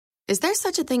Is there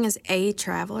such a thing as a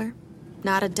traveler?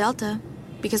 Not a Delta.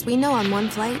 Because we know on one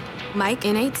flight, Mike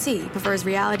in 8C prefers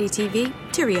reality TV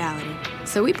to reality.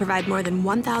 So we provide more than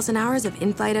 1,000 hours of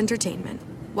in-flight entertainment.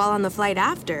 While on the flight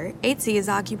after, 8C is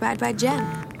occupied by Jen,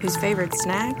 whose favorite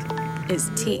snack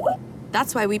is tea.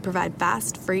 That's why we provide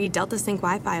fast, free Delta Sync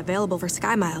Wi-Fi available for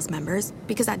SkyMiles members.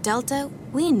 Because at Delta,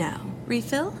 we know.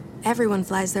 Refill? Everyone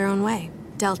flies their own way.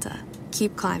 Delta.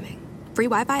 Keep climbing. Free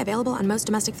Wi-Fi available on most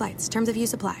domestic flights. Terms of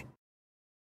use apply.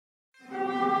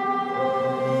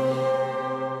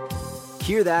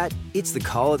 Hear that? It's the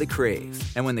call of the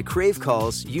Crave. And when the Crave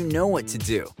calls, you know what to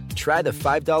do. Try the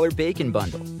 $5 Bacon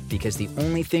Bundle. Because the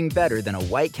only thing better than a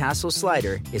White Castle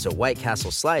slider is a White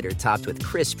Castle slider topped with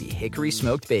crispy hickory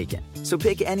smoked bacon. So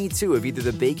pick any two of either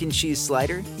the Bacon Cheese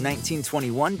Slider,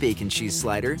 1921 Bacon Cheese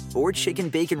Slider, or Chicken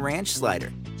Bacon Ranch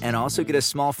Slider. And also get a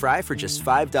small fry for just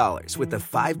 $5 with the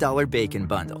 $5 Bacon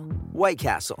Bundle. White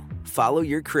Castle. Follow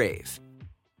your Crave.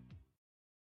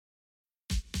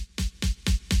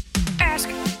 Ask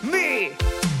me,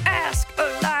 ask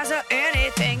Eliza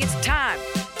anything. It's time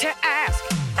to ask.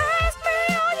 Ask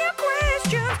me all your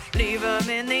questions. Leave them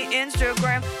in the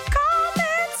Instagram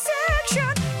comment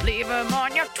section. Leave them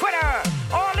on your Twitter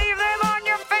or leave them on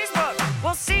your Facebook.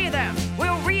 We'll see them,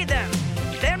 we'll read them,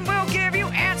 then we'll give you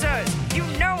answers. You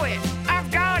know it, I've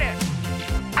got it.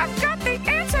 I've got the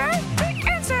answer,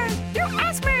 you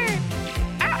ask me.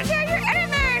 I'll tell you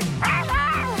anything.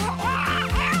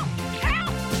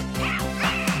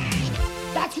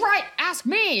 That's right, ask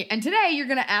me. And today you're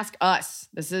going to ask us.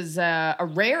 This is a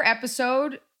rare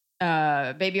episode.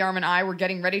 Baby Arm and I were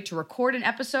getting ready to record an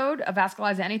episode of Ask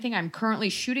Eliza Anything. I'm currently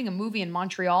shooting a movie in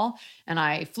Montreal, and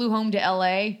I flew home to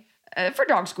LA for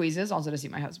dog squeezes, also to see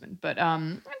my husband, but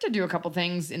to do a couple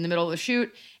things in the middle of the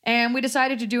shoot. And we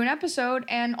decided to do an episode,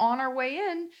 and on our way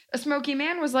in, a smoky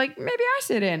man was like, maybe I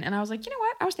sit in. And I was like, you know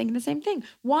what? I was thinking the same thing.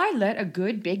 Why let a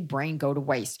good big brain go to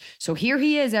waste? So here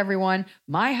he is, everyone.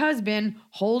 My husband,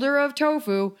 holder of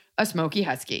tofu, a smoky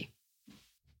husky.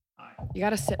 You got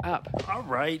to sit up. All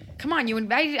right. Come on, you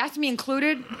asked to be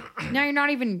included. Now you're not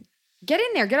even... Get in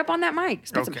there. Get up on that mic.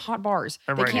 Spit some hot bars.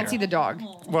 I'm they right can't here. see the dog.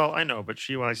 Well, I know, but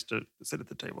she likes to sit at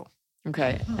the table.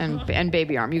 Okay. And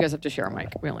Baby Arm. You guys have to share a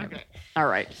mic. We only have All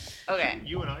right. Okay.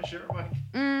 You and I share a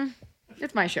mic?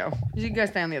 It's my show. You guys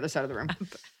stay on the other side of the room.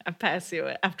 I'll pass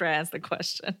you after I ask the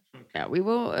question. Yeah, we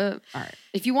will. All right.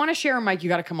 If you want to share a mic, you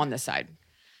got to come on this side.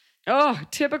 Oh,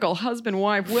 typical husband,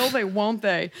 wife. Will they, won't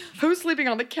they? Who's sleeping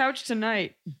on the couch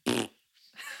tonight? Can't.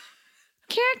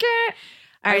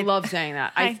 I love saying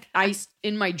that. I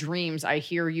in my dreams, I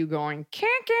hear you going,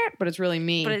 can't get, but it's really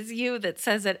me. But it's you that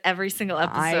says it every single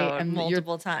episode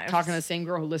multiple times. Talking to the same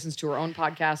girl who listens to her own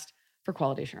podcast for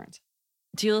quality assurance.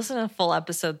 Do you listen to a full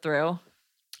episode through?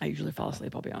 I usually fall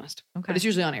asleep, I'll be honest. Okay. But it's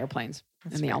usually on airplanes,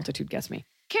 and the altitude gets me.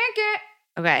 Can't get.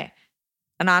 Okay.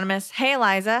 Anonymous, hey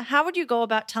Eliza, how would you go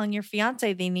about telling your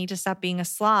fiance they need to stop being a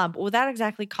slob without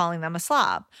exactly calling them a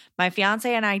slob? My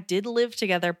fiance and I did live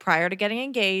together prior to getting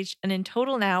engaged, and in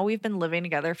total now we've been living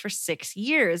together for 6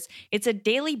 years. It's a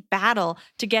daily battle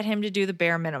to get him to do the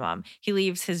bare minimum. He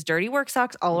leaves his dirty work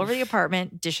socks all over the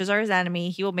apartment, dishes are his enemy,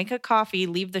 he will make a coffee,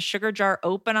 leave the sugar jar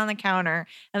open on the counter,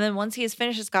 and then once he has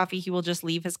finished his coffee, he will just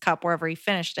leave his cup wherever he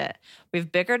finished it.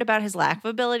 We've bickered about his lack of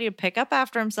ability to pick up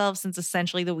after himself since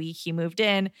essentially the week he moved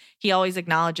in. He always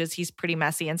acknowledges he's pretty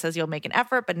messy and says he'll make an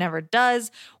effort, but never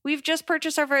does. We've just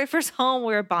purchased our very first home.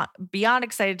 We're beyond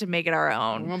excited to make it our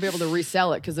own. We won't be able to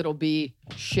resell it because it'll be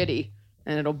shitty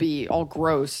and it'll be all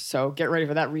gross. So get ready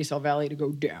for that resale value to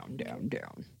go down, down,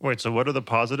 down. Wait, so what are the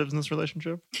positives in this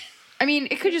relationship? I mean,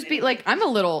 it could just be like, I'm a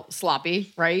little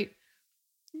sloppy, right?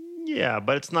 Yeah,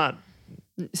 but it's not.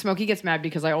 Smokey gets mad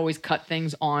because I always cut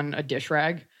things on a dish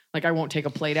rag. Like I won't take a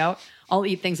plate out. I'll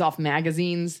eat things off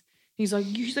magazines. He's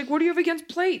like, what do you have against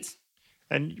plates?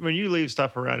 And when you leave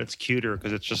stuff around, it's cuter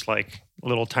because it's just like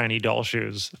little tiny doll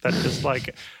shoes that just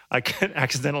like I can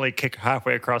accidentally kick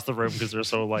halfway across the room because they're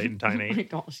so light and tiny. Oh my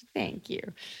gosh, thank you.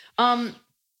 I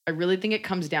really think it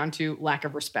comes down to lack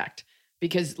of respect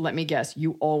because let me guess,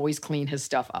 you always clean his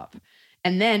stuff up.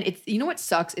 And then it's, you know what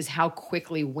sucks is how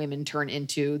quickly women turn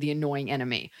into the annoying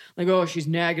enemy. Like, oh, she's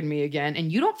nagging me again.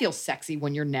 And you don't feel sexy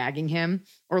when you're nagging him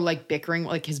or like bickering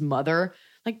like his mother.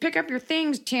 Like, pick up your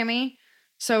things, Timmy.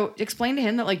 So explain to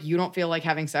him that like you don't feel like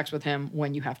having sex with him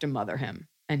when you have to mother him.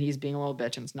 And he's being a little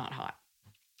bitch and it's not hot.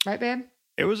 Right, babe?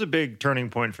 It was a big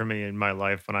turning point for me in my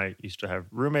life when I used to have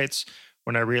roommates,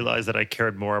 when I realized that I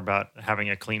cared more about having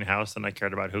a clean house than I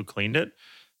cared about who cleaned it.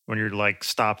 When you're like,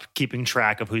 stop keeping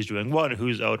track of who's doing what,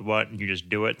 who's owed what, and you just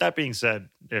do it. That being said,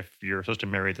 if you're supposed to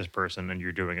marry this person and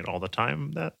you're doing it all the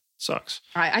time, that sucks.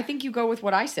 I think you go with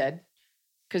what I said.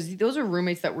 because those are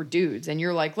roommates that were dudes. And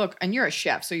you're like, look, and you're a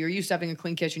chef. So you're used to having a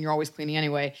clean kitchen. You're always cleaning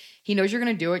anyway. He knows you're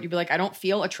going to do it. You'd be like, I don't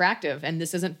feel attractive and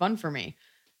this isn't fun for me.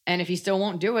 And if he still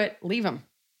won't do it, leave him.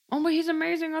 Oh, but he's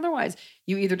amazing otherwise.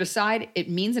 You either decide it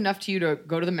means enough to you to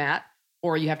go to the mat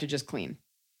or you have to just clean.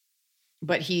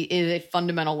 But he is a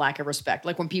fundamental lack of respect.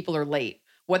 Like when people are late,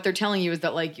 what they're telling you is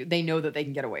that like they know that they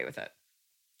can get away with it.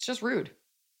 It's just rude.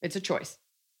 It's a choice.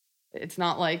 It's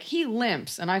not like he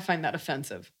limps and I find that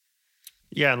offensive.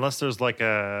 Yeah, unless there's like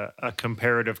a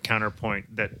comparative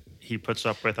counterpoint that he puts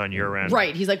up with on your end.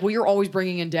 Right. He's like, well, you're always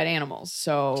bringing in dead animals.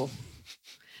 So,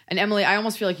 and Emily, I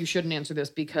almost feel like you shouldn't answer this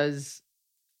because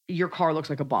your car looks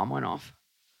like a bomb went off.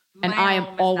 And I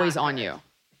am always on you.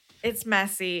 It's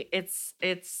messy. It's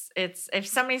if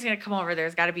somebody's going to come over,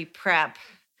 there's got to be prep.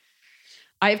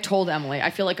 I have told Emily, I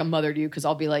feel like a mother to you because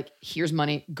I'll be like, here's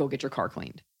money, go get your car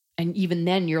cleaned. And even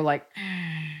then you're like,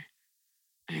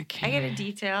 okay. I get it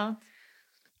detailed.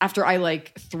 After I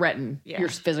like threaten your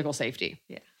physical safety.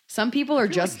 Yeah. Some people are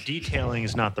just. Like detailing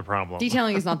is not the problem.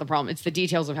 Detailing is not the problem. It's the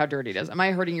details of how dirty it is. Am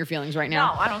I hurting your feelings right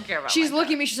now? No, I don't care about She's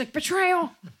looking at me. She's like,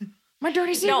 betrayal. My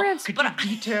dirty secrets. Could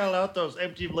you detail out those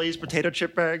empty Lay's potato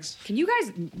chip bags? Can you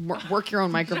guys work your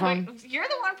own microphone? You're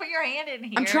the one put your hand in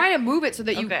here. I'm trying to move it so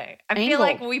that you. Okay. I feel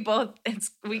like we both. It's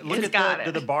got it.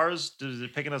 Do the bars? Is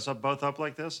it picking us up both up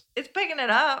like this? It's picking it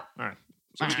up. All right.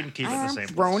 So we can keep it the same.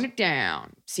 Throwing it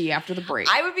down. See you after the break.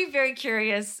 I would be very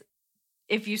curious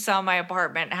if you saw my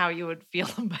apartment, how you would feel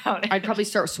about it. I'd probably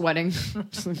start sweating.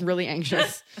 Just really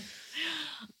anxious.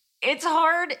 It's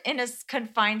hard in a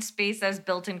confined space as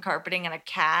built-in carpeting and a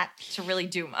cat to really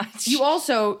do much. You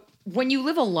also, when you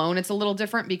live alone, it's a little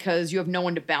different because you have no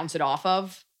one to bounce it off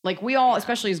of. Like we all,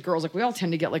 especially as girls, like we all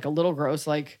tend to get like a little gross.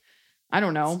 Like, I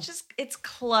don't know. It's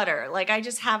clutter. Like I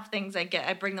just have things I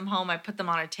bring them home, I put them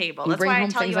on a table. That's why I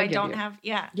tell you I don't have,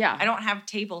 I don't have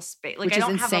table space. Like I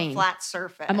don't have a flat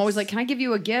surface. I'm always like, can I give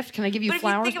you a gift? Can I give you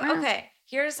flowers? If you think okay.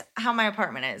 Here's how my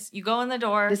apartment is. You go in the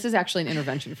door. This is actually an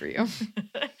intervention for you.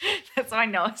 That's what I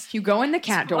know. You go in the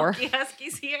cat door.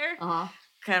 Husky's here. Uh-huh.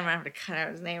 God, I'm going to have to cut out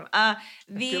his name. I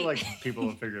feel like people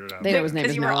have figured it out. They know his name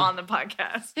is Noah. Because you were on the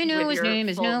podcast. They know his name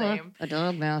is Noah. A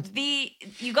dog mouth.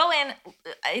 You go in,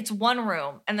 it's one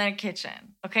room and then a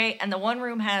kitchen, okay? And the one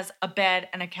room has a bed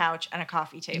and a couch and a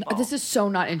coffee table. No, this is so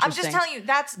not interesting. I'm just telling you,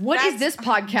 that's... What is this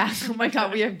podcast? Oh my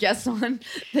God, we have guests on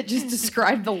that just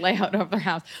described the layout of their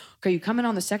house. Okay, you come in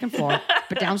on the second floor,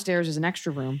 but downstairs is an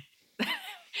extra room.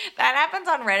 That happens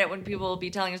on Reddit when people will be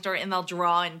telling a story and they'll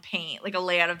draw in paint, like a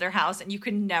layout of their house, and you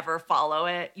can never follow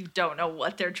it. You don't know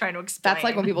what they're trying to explain. That's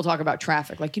like when people talk about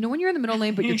traffic. Like, when you're in the middle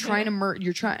lane, but you're trying to and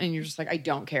you're just like, I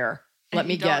don't care. Let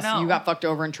me guess. You got fucked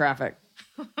over in traffic.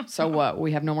 So what?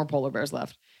 We have no more polar bears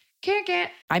left. Can't.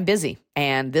 I'm busy,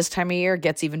 and this time of year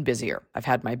gets even busier. I've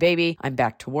had my baby, I'm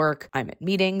back to work, I'm at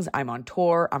meetings, I'm on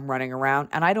tour, I'm running around,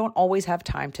 and I don't always have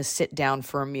time to sit down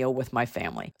for a meal with my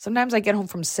family. Sometimes I get home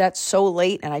from set so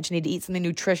late, and I just need to eat something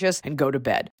nutritious and go to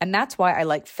bed. And that's why I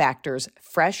like Factor's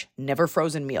fresh, never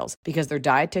frozen meals, because they're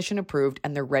dietitian approved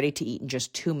and they're ready to eat in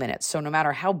just 2 minutes. So no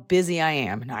matter how busy I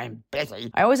am, and I'm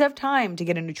busy, I always have time to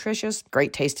get a nutritious,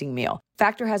 great tasting meal.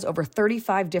 Factor has over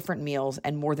 35 different meals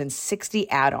and more than 60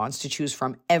 add-ons to choose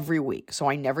from every week, so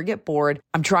I never get bored.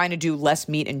 I'm trying to do less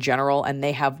meat in general, and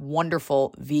they have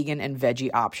wonderful vegan and veggie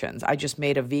options. I just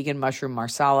made a vegan mushroom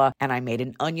marsala, and I made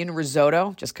an onion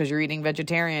risotto. Just because you're eating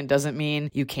vegetarian doesn't mean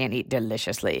you can't eat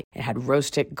deliciously. It had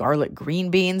roasted garlic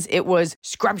green beans. It was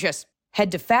scrumptious.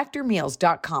 Head to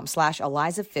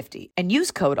factormeals.com/Eliza50 and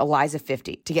use code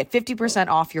Eliza50 to get 50%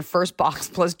 off your first box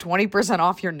plus 20%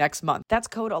 off your next month. That's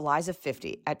code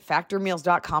Eliza50 at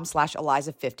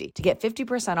factormeals.com/Eliza50 to get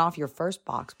 50% off your first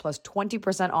box plus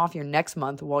 20% off your next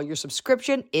month while your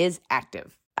subscription is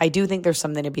active. I do think there's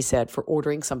something to be said for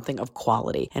ordering something of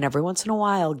quality and every once in a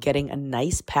while getting a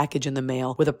nice package in the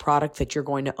mail with a product that you're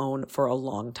going to own for a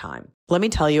long time. Let me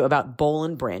tell you about Boll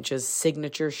 & Branch's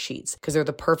signature sheets, because they're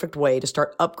the perfect way to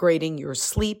start upgrading your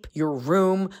sleep, your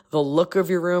room, the look of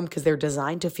your room, because they're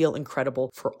designed to feel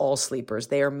incredible for all sleepers.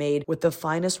 They are made with the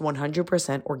finest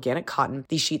 100% organic cotton.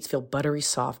 These sheets feel buttery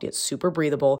soft yet super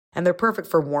breathable, and they're perfect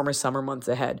for warmer summer months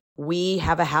ahead. We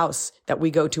have a house that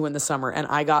we go to in the summer, and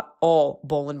I got all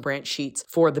Boll & Branch sheets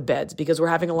for the beds because we're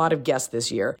having a lot of guests this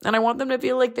year, and I want them to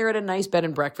feel like they're at a nice bed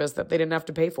and breakfast that they didn't have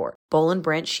to pay for. Boll &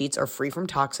 Branch sheets are free from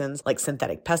toxins like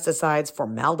synthetic pesticides,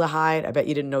 formaldehyde. I bet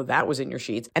you didn't know that was in your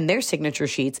sheets. And their signature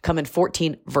sheets come in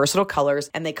 14 versatile colors,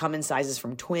 and they come in sizes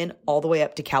from twin all the way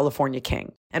up to California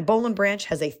King. And Boll & Branch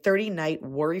has a 30-night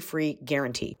worry-free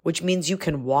guarantee, which means you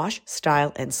can wash,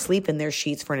 style, and sleep in their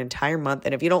sheets for an entire month.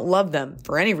 And if you don't love them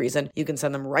for any reason, you can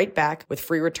send them right back with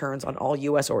free returns on all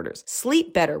U.S. orders.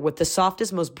 Sleep better with the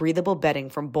softest, most breathable bedding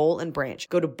from Boll & Branch.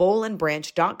 Go to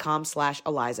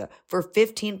bollandbranch.com/Eliza for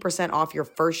 15% off your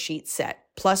first sheet set,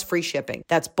 plus free shipping.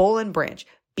 That's Boll & Branch.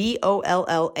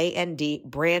 BOLLAND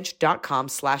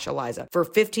branch.com/Eliza for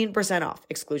 15% off.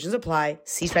 Exclusions apply.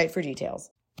 See site for details.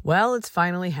 Well, it's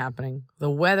finally happening. The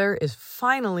weather is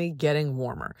finally getting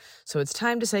warmer. So it's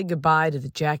time to say goodbye to the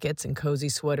jackets and cozy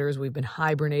sweaters we've been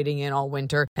hibernating in all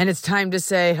winter. And it's time to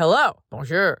say hello,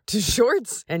 bonjour, to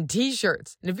shorts and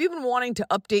t-shirts. And if you've been wanting to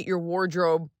update your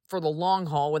wardrobe for the long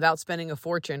haul without spending a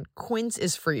fortune, Quince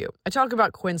is for you. I talk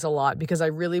about Quince a lot because I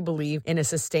really believe in a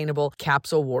sustainable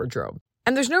capsule wardrobe.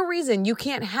 And there's no reason you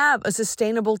can't have a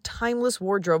sustainable, timeless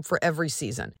wardrobe for every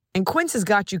season. And Quince has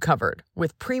got you covered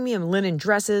with premium linen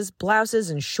dresses, blouses,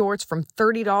 and shorts from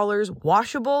 $30,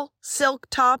 washable, silk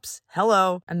tops,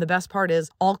 hello. And the best part is,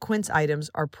 all Quince items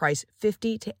are priced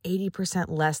 50 to 80%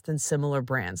 less than similar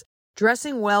brands.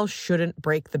 Dressing well shouldn't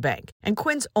break the bank. And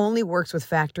Quince only works with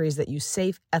factories that use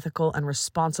safe, ethical, and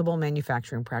responsible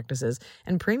manufacturing practices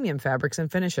and premium fabrics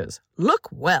and finishes. Look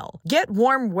well. Get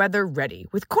warm weather ready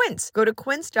with Quince. Go to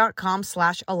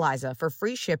quince.com/Eliza for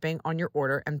free shipping on your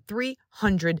order and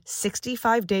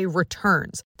 365-day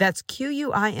returns. That's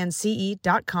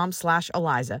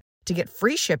QUINCE.com/Eliza to get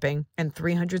free shipping and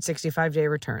 365-day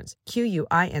returns.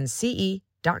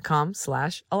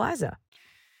 QUINCE.com/Eliza.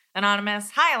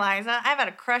 Anonymous, hi Eliza. I've had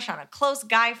a crush on a close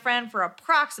guy friend for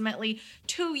approximately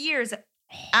 2 years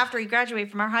after he graduated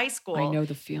from our high school. I know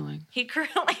the feeling. He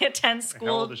currently attends school.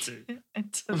 How old is she?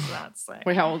 It does not say.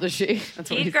 Wait, how old is she? That's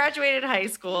what He graduated high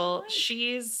school.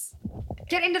 She's...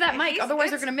 Get into that mic,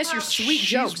 otherwise they're going to miss your sweet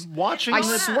jokes. Watching I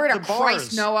the- swear to the bars.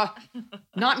 Christ, Noah.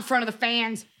 Not in front of the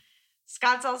fans.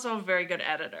 Scott's also a very good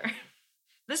editor.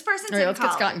 This person's All right, in let's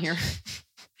college. get Scott in here.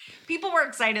 People were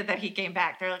excited that he came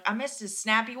back. They're like, I missed his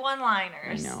snappy I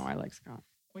one-liners. know, I like Scott.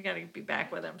 We got to be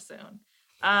back with him soon.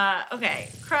 Okay,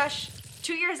 crush.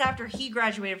 2 years after he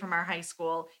graduated from our high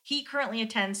school, he currently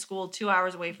attends school 2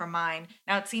 hours away from mine.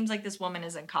 Now, it seems like this woman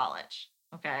is in college,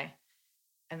 okay?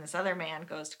 And this other man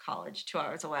goes to college 2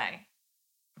 hours away,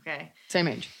 okay? Same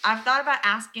age. I've thought about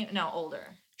asking... No,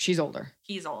 older. She's older.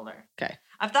 He's older. Okay.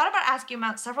 I've thought about asking him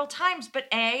out several times, but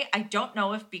A, I don't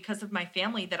know if because of my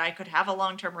family that I could have a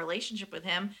long-term relationship with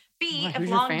him. B, Why, if who's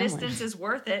your long family? distance is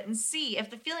worth it. And C, if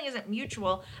the feeling isn't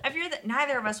mutual, I fear that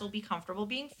neither of us will be comfortable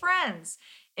being friends.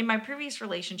 In my previous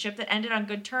relationship that ended on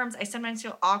good terms, I sometimes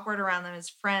feel awkward around them as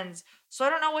friends. So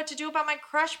I don't know what to do about my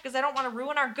crush because I don't want to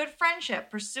ruin our good friendship.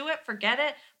 Pursue it, forget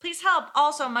it. Please help.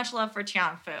 Also, much love for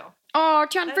Tianfu. Oh,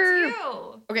 That's Tianfu.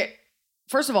 you. Okay,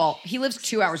 first of all, he lives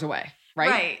 2 hours away,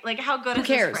 right? Like, how good Who is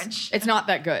cares? this friendship? It's not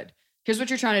that good. Here's what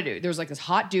you're trying to do. There's like this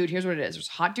hot dude. Here's what it is. There's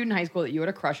a hot dude in high school that you had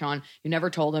a crush on. You never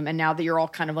told him. And now that you're all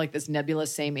kind of like this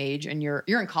nebulous same age and you're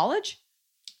in college,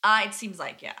 It seems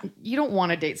like, yeah. you don't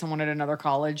want to date someone at another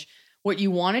college. What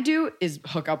you want to do is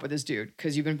hook up with this dude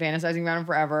because you've been fantasizing about him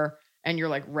forever and you're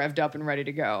like revved up and ready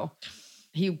to go.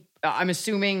 I'm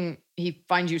assuming he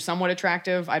finds you somewhat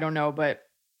attractive. I don't know, but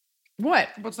what?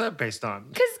 What's that based on?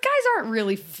 Because guys aren't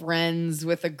really friends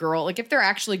with a girl. Like if they're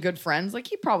actually good friends, like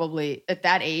he probably at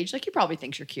that age, like he probably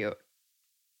thinks you're cute.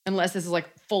 Unless this is like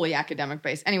fully academic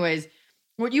based. Anyways,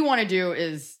 what you want to do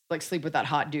is like sleep with that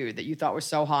hot dude that you thought was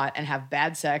so hot and have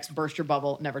bad sex, burst your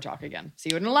bubble, never talk again. See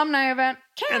you at an alumni event.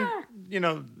 And,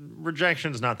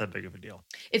 rejection's not that big of a deal.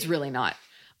 It's really not.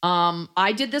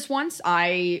 I did this once.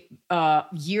 I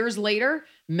years later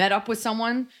met up with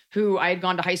someone who I had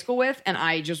gone to high school with, and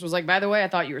I just was like, by the way, I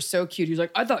thought you were so cute. He was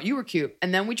like, I thought you were cute.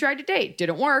 And then we tried to date.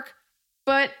 Didn't work,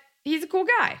 but he's a cool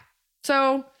guy.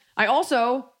 So I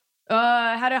also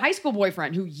had a high school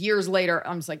boyfriend who years later,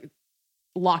 I'm just like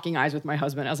locking eyes with my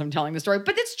husband as I'm telling the story,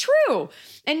 but it's true.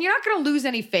 And you're not going to lose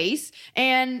any face.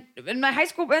 And in my high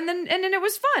school, and then it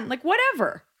was fun. Like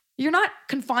whatever. You're not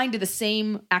confined to the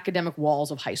same academic walls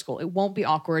of high school. It won't be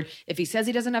awkward. If he says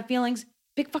he doesn't have feelings,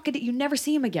 big fucking you never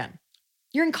see him again.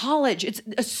 You're in college. It's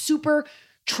a super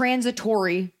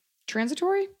transitory?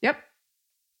 Yep.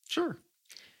 Sure.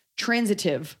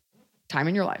 Transitive time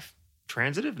in your life.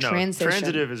 Transitive? No. Transition.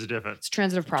 Transitive is different. It's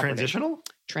transitive property. Transitional?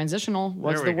 Transitional.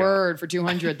 What's There we the go. word for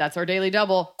 200? That's our daily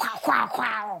double.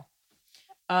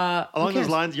 Along those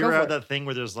lines, you Go ever for have it. that thing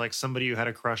where there's like somebody you had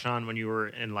a crush on when you were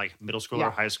in like middle school Yeah.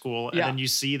 or high school, and Yeah. then you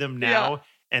see them now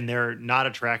and they're not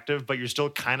attractive, but you still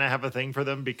kind of have a thing for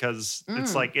them because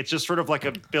it's just sort of like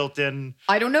a built-in.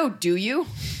 I don't know. Do you?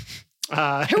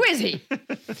 Who is he?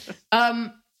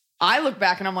 I look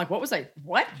back and I'm like,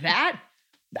 what that?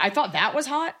 I thought that was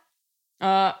hot.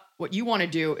 What you want to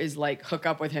do is like hook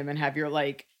up with him and have your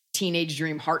like teenage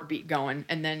dream heartbeat going.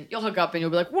 And then you'll hook up and you'll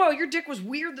be like, whoa, your dick was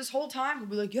weird this whole time. We'll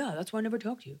be like, yeah, that's why I never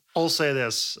talked to you. I'll say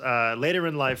this, later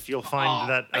in life, you'll find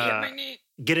that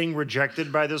getting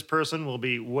rejected by this person will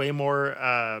be way more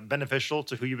beneficial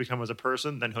to who you become as a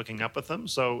person than hooking up with them.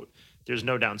 So there's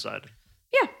no downside.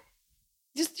 Yeah.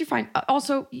 You're fine.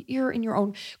 Also, you're in your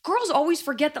own. Girls always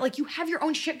forget that, like, you have your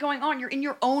own shit going on. You're in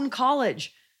your own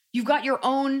college. You've got your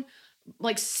own,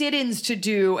 like, sit-ins to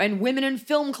do and women in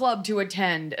film club to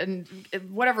attend and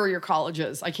whatever your college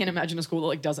is. I can't imagine a school that,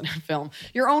 like, doesn't have film.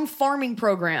 Your own farming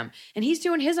program. And he's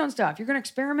doing his own stuff. You're going to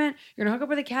experiment. You're going to hook up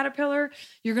with a caterpillar.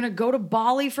 You're going to go to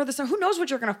Bali for the summer. Who knows what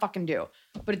you're going to fucking do?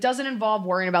 But it doesn't involve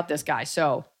worrying about this guy.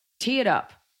 So tee it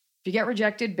up. If you get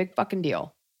rejected, big fucking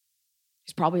deal.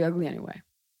 He's probably ugly anyway.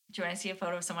 Do you want to see a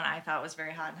photo of someone I thought was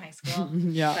very hot in high school?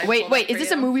 Yeah. Wait, is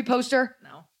this a movie poster?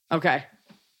 No. Okay.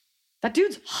 That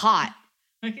dude's hot.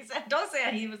 He said, don't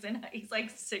say he's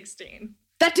like 16.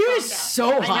 That dude is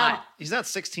so hot. He's not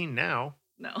 16 now.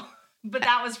 No. But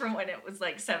that was from when it was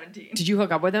like 17. Did you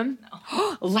hook up with him?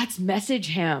 No. Let's message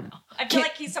him. No. I feel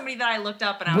like he's somebody that I looked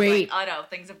up and I was like, oh no,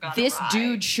 things have gone This awry.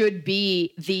 dude should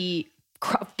be the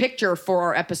picture for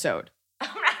our episode. I'm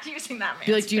not using that man.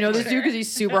 Be like, do you know this dude? Because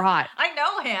he's super hot. I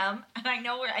know him, and I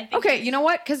know where I think. Okay, you know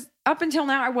what? Because up until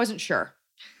now, I wasn't sure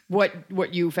what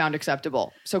you found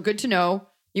acceptable. So good to know.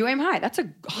 You aim high. That's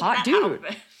a hot dude.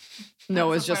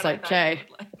 No, it's just like, okay,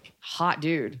 hot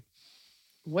dude.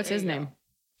 What's his name?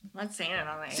 I'm not saying it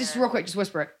on the Just air. real quick, just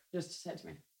whisper it. Just say it to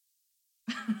me.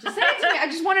 Just say it to me. I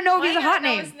just want to know if he's a hot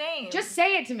name. His name. Just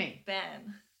say it to me.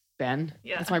 Ben.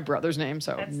 Yeah. That's my brother's name,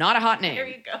 so not a hot name. There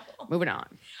you go. Moving on.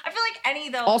 I feel like any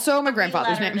though. Also, my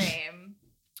grandfather's name.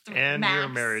 And Max. you're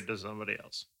married to somebody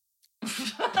else.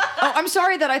 Oh, I'm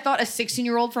sorry that I thought a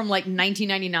 16-year-old from like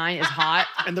 1999 is hot.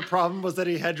 And the problem was that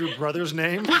he had your brother's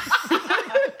name.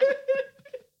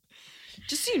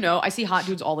 Just so you know, I see hot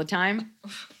dudes all the time.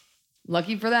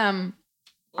 Lucky for them,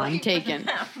 I'm taken.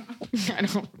 I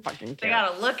don't fucking care. They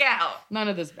gotta look out. None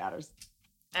of this matters.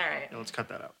 All right. Yeah, let's cut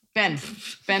that out. Ben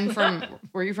from,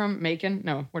 where are you from? Macon?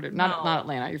 No, not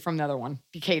Atlanta. You're from the other one.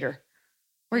 Decatur.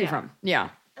 Where are you from?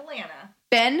 Yeah. Atlanta.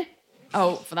 Ben?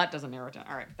 Oh, that doesn't narrow it down.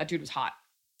 All right. That dude was hot.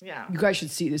 Yeah. You guys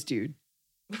should see this dude.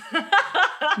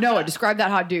 Noah, describe that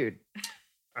hot dude.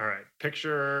 All right.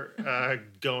 Picture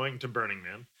going to Burning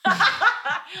Man.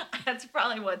 That's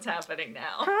probably what's happening now.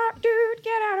 Hot dude,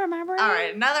 get out of my brain. All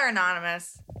right, another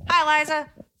anonymous. Hi, Liza.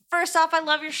 First off, I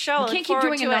love your show. You can't keep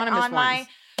doing anonymous ones.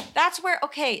 That's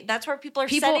where people are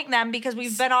sending them because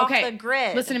we've been off the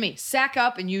grid. Listen to me. Sack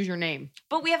up and use your name.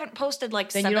 But we haven't posted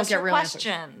like then send you don't us get your real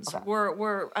questions.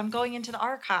 Okay. I'm going into the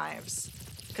archives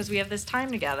because we have this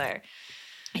time together.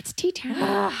 It's tea time.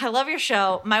 I love your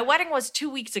show. My wedding was 2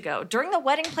 weeks ago. During the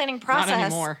wedding planning process, Not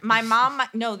anymore. my mom.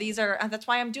 No, these are. That's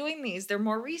why I'm doing these. They're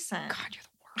more recent. God, you're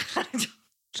the worst.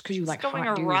 Just because you like going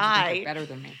hot dudes, awry. you think you're better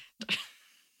than me.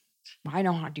 I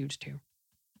know hot dudes too.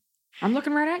 I'm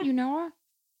looking right at you, Noah.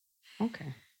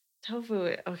 Okay.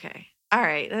 Tofu. Okay. All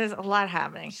right. There's a lot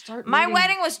happening. My My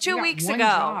wedding was 2 got weeks one ago.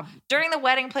 job. During the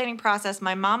wedding planning process,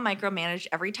 my mom micromanaged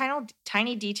every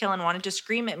tiny detail and wanted to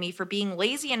scream at me for being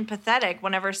lazy and pathetic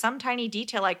whenever some tiny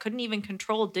detail I couldn't even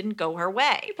control didn't go her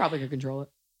way. You probably could control it.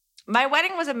 My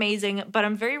wedding was amazing, but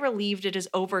I'm very relieved it is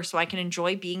over so I can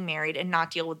enjoy being married and not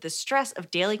deal with the stress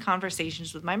of daily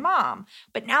conversations with my mom.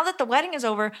 But now that the wedding is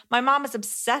over, my mom is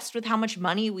obsessed with how much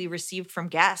money we received from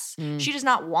guests. She does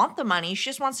not want the money.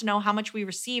 She just wants to know how much we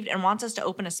received and wants us to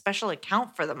open a special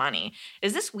account for the money.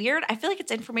 Is this weird? I feel like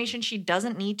it's information she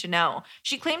doesn't need to know.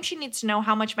 She claims she needs to know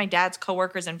how much my dad's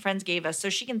coworkers and friends gave us so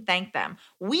she can thank them.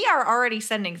 We are already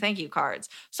sending thank you cards.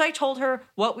 So I told her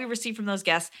what we received from those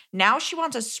guests. Now she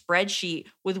wants a spreadsheet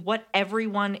with what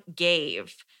everyone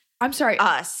gave I'm sorry.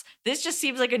 us. This just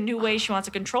seems like a new way she wants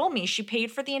to control me. She paid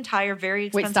for the entire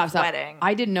very Wait, expensive stop. wedding.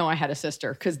 I didn't know I had a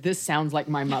sister because this sounds like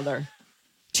my mother.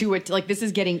 Like this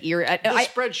is getting The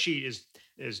spreadsheet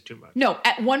is too much. No,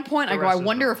 at one point The I rest is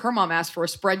wonder wrong. if her mom asked for a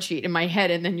spreadsheet in my head,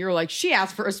 and then you're like, she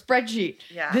asked for a spreadsheet.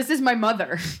 Yeah. This is my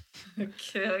mother.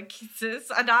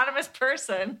 This anonymous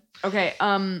person. Okay.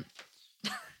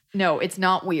 No, it's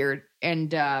not weird.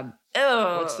 And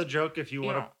Oh, What's the joke if you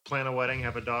want Yeah. to plan a wedding,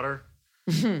 have a daughter?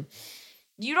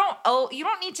 you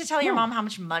don't need to tell your mom how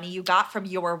much money you got from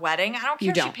your wedding. I don't care You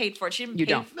if she don't. paid for it. She didn't You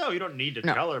pay don't. No, you don't need to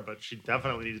No. tell her, but she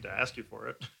definitely needs to ask you for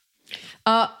it.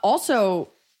 also,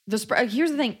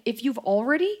 Here's the thing. If you've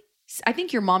already, I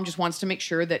think your mom just wants to make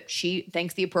sure that she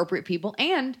thanks the appropriate people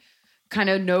and kind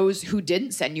of knows who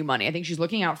didn't send you money. I think she's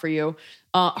looking out for you.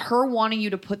 Her wanting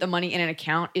you to put the money in an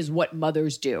account is what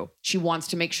mothers do. She wants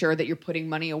to make sure that you're putting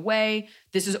money away.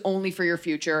 This is only for your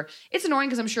future. It's annoying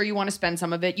because I'm sure you want to spend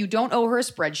some of it. You don't owe her a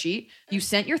spreadsheet. You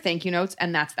sent your thank you notes,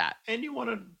 and that's that. And you want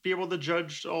to be able to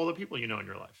judge all the people you know in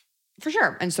your life. For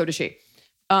sure. And so does she.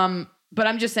 But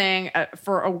I'm just saying,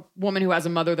 for a woman who has a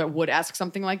mother that would ask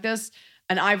something like this,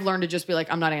 and I've learned to just be like,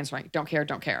 I'm not answering. Don't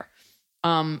care.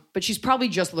 But she's probably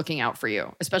just looking out for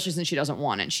you, especially since she doesn't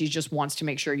want it. She just wants to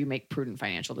make sure you make prudent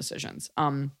financial decisions.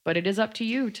 But it is up to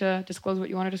you to disclose what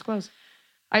you want to disclose.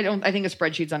 I think a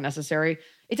spreadsheet's unnecessary.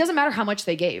 It doesn't matter how much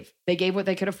they gave. They gave what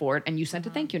they could afford, and you sent a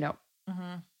thank you note.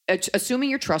 Assuming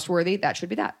you're trustworthy, that should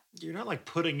be that. You're not like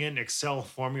putting in Excel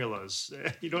formulas.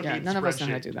 You don't need none of us know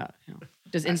how to do that. Yeah.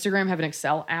 Does Instagram have an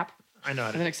Excel app? I know how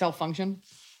to. Have an Excel function?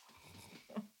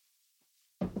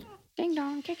 Ding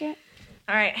dong, kick it.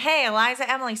 All right. Hey, Eliza,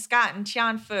 Emily, Scott, and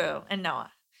Tian Fu, and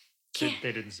Noah. They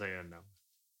didn't say no.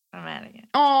 I'm at it.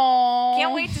 Oh,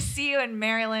 Can't wait to see you in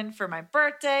Maryland for my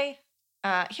birthday.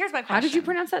 Here's my question. How did you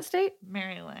pronounce that state?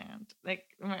 Maryland. Like,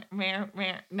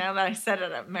 now that I said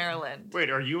it, at Maryland. Wait,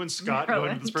 are you and Scott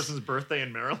going to this person's birthday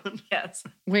in Maryland? Yes.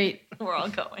 Wait. We're all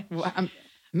going.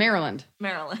 Maryland.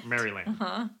 Maryland.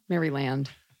 Maryland.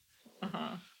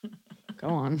 Go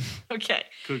on. Okay.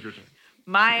 Cougar time.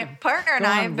 My partner and Go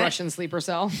I on, have been... Russian sleeper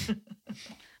cell.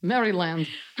 Maryland.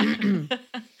 I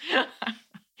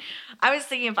was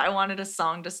thinking if I wanted a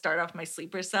song to start off my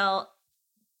sleeper cell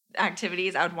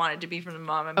activities, I would want it to be from the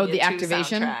Mamma Mia 2 the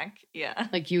activation soundtrack. Yeah.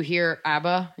 Like you hear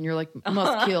ABBA and you're like,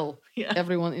 must kill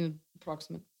everyone in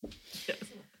proximate. Yes.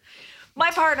 My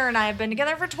partner and I have been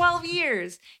together for 12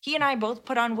 years. He and I both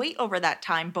put on weight over that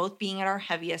time, both being at our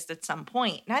heaviest at some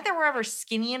point. Neither were ever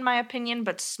skinny in my opinion,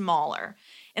 but smaller.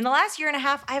 In the last year and a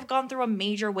half, I have gone through a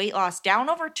major weight loss, down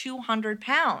over 200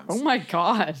 pounds. Oh my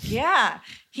God. Yeah.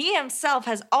 He himself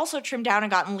has also trimmed down and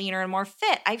gotten leaner and more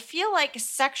fit. I feel like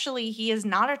sexually he is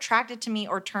not attracted to me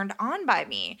or turned on by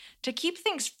me. To keep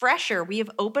things fresher, we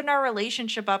have opened our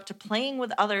relationship up to playing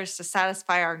with others to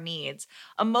satisfy our needs.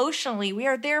 Emotionally, we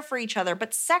are there for each other,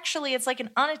 but sexually, it's like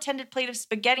an unattended plate of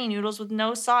spaghetti noodles with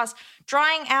no sauce,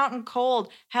 drying out and cold.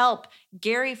 Help.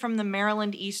 Gary from the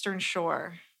Maryland Eastern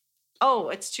Shore. Oh,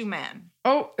 it's 2 men.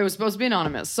 Oh, it was supposed to be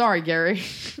anonymous. Sorry, Gary.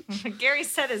 Gary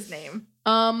said his name.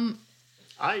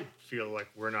 I feel like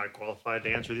we're not qualified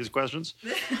to answer these questions.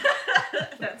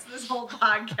 That's this whole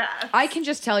podcast. I can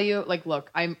just tell you, like, look,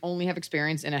 I only have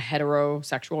experience in a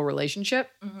heterosexual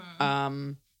relationship.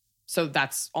 So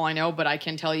that's all I know. But I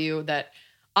can tell you that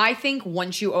I think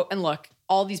once you, and look,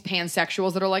 all these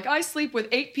pansexuals that are like, I sleep with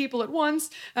 8 people at once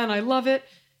and I love it.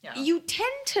 Yeah. You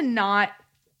tend to not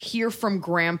hear from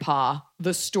grandpa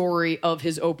the story of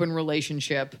his open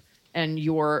relationship and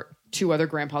your 2 other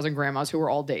grandpas and grandmas who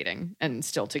are all dating and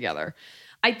still together.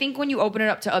 I think when you open it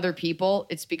up to other people,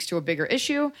 it speaks to a bigger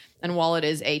issue. And while it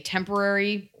is a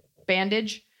temporary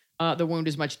bandage, the wound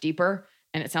is much deeper.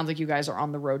 And it sounds like you guys are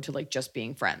on the road to like just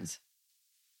being friends.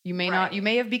 You may not, you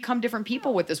may have become different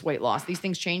people with this weight loss. These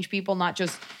things change people, not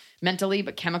just mentally,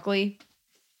 but chemically,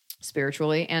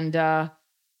 spiritually. And,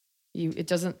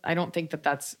 I don't think that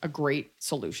that's a great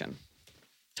solution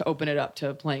to open it up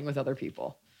to playing with other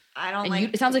people.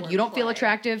 It sounds like you don't feel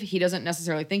attractive. He doesn't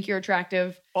necessarily think you're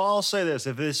attractive. Well, I'll say this.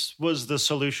 If this was the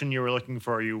solution you were looking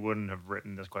for, you wouldn't have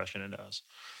written this question into us.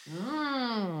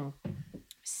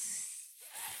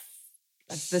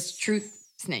 That's this truth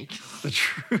snake. The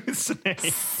truth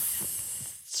snake.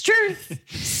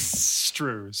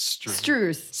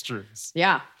 Struth.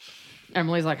 Yeah.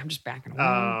 Emily's like, I'm just backing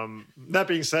away. That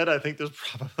being said, I think there's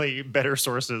probably better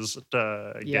sources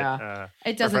to get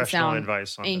it doesn't professional sound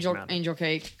advice on Angel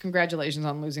Cake. Congratulations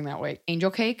on losing that weight. Angel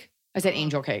Cake? I said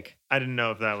Angel Cake. I didn't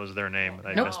know if that was their name, but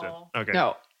I missed it. Okay.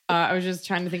 No. I was just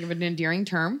trying to think of an endearing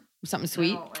term, something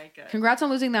sweet. I don't like it. Congrats on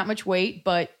losing that much weight,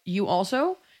 but you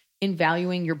also, in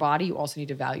valuing your body, you also need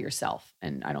to value yourself.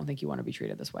 And I don't think you want to be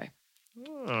treated this way.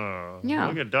 Oh, yeah.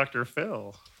 Look at Dr.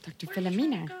 Phil. Dr.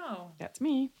 Philomena. That's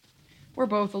me. We're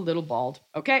both a little bald.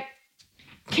 Okay.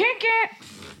 Kick it.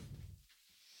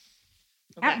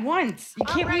 Okay. At once. You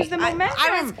can't lose the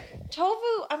momentum.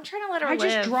 Tovu, I'm trying to let her live. I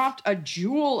just dropped a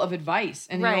jewel of advice.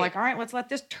 And you're like, all right, let's let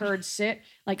this turd sit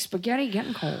like spaghetti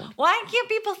getting cold. Why can't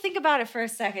people think about it for a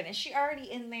second? Is she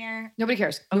already in there? Nobody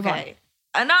cares. Move on.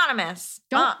 Anonymous.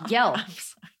 Don't yell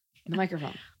in the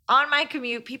microphone. On my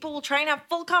commute, people will try and have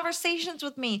full conversations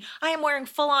with me. I am wearing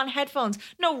full-on headphones,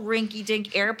 no rinky-dink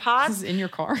AirPods. This is in your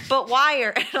car? But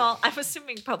wire and all. I'm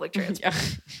assuming public transport.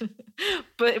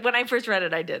 But when I first read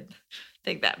it, I did.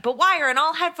 think that. But why are in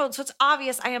all headphones? So it's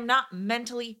obvious I am not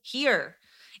mentally here.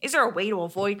 Is there a way to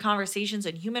avoid conversations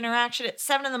and human interaction at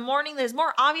 7 a.m. that is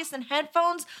more obvious than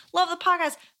headphones? Love the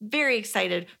podcast. Very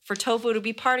excited for Tofu to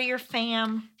be part of your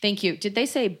fam. Thank you. Did they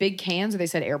say big cans or they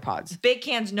said AirPods? Big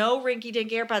cans, no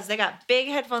rinky-dink AirPods. They got big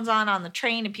headphones on the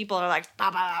train, and people are like, bah,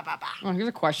 bah, bah, bah. Oh, here's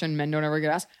a question men don't ever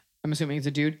get asked. I'm assuming it's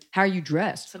a dude. How are you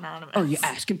dressed? It's anonymous. Are you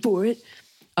asking for it?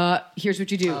 Here's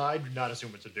what you do. I do not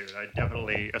assume it's a dude. I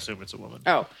definitely assume it's a woman.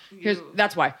 Oh,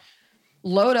 that's why.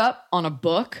 Load up on a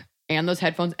book and those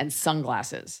headphones and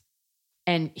sunglasses.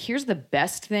 And here's the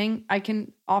best thing I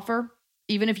can offer,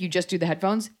 even if you just do the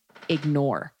headphones,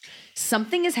 ignore.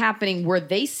 Something is happening where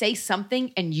they say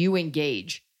something and you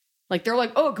engage. Like they're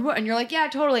like, oh, come on. And you're like, yeah,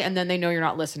 totally. And then they know you're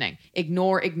not listening.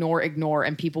 Ignore.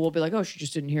 And people will be like, oh, she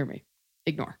just didn't hear me.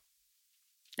 Ignore.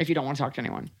 If you don't want to talk to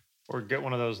anyone. Or get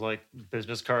one of those like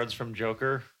business cards from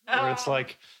Joker where it's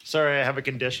like, sorry, I have a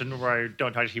condition where I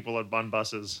don't talk to people on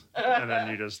buses. And then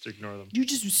you just ignore them. You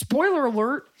just, spoiler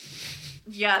alert.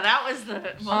 Yeah, that was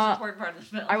the most important part of the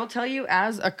film. I will tell you,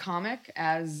 as a comic,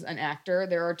 as an actor,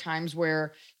 there are times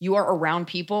where you are around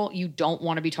people you don't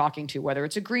want to be talking to, whether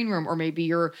it's a green room or maybe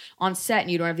you're on set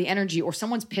and you don't have the energy or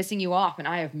someone's pissing you off. And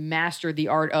I have mastered the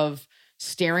art of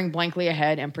staring blankly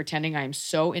ahead and pretending I am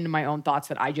so into my own thoughts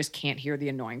that I just can't hear the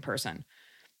annoying person.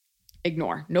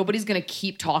 Ignore. Nobody's going to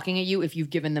keep talking at you if you've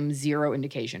given them zero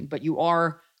indication, but you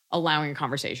are allowing a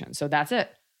conversation. So that's it.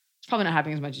 It's probably not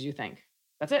happening as much as you think.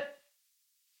 That's it.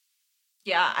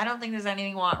 Yeah, I don't think there's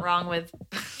anything wrong with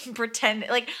pretend.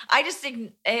 Like, I just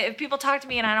think if people talk to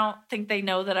me and I don't think they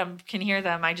know that I can hear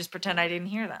them, I just pretend I didn't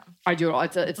hear them. I do.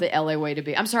 It's the LA way to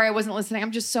be. I'm sorry I wasn't listening.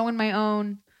 I'm just so in my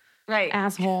own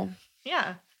asshole.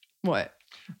 Yeah. What?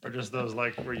 Or just those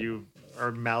like where you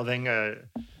are mouthing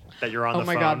that you're on the phone.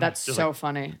 Oh my God, that's just so like,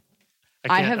 funny.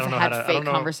 I have had fake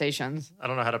conversations. I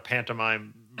don't know how to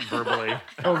pantomime verbally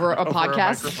over a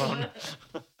podcast. A microphone.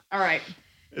 All right.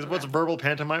 What's verbal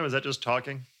pantomime? Is that just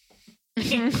talking?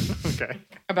 Okay.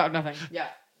 About nothing. Yeah.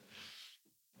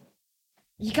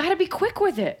 You got to be quick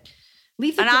with it.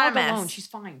 Leave the dog alone. She's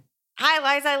fine.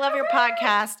 Hi, Liza. I love your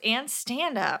podcast and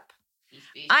stand-up.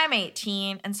 I'm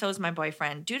 18, and so is my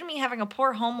boyfriend. Due to me having a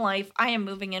poor home life, I am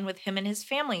moving in with him and his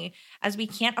family, as we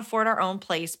can't afford our own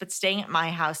place, but staying at my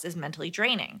house is mentally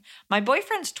draining. My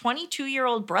boyfriend's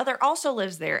 22-year-old brother also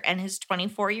lives there, and his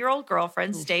 24-year-old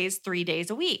girlfriend stays 3 days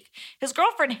a week. His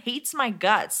girlfriend hates my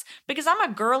guts because I'm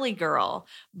a girly girl,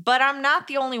 but I'm not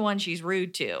the only one she's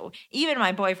rude to. Even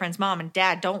my boyfriend's mom and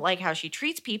dad don't like how she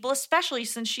treats people, especially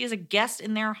since she is a guest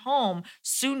in their home,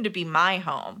 soon to be my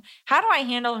home. How do I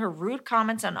handle her rude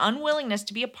comments and unwillingness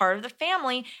to be a part of the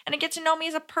family and to get to know me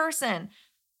as a person?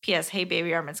 P.S. Hey,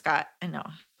 baby Armin Scott. I know.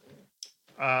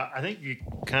 I think you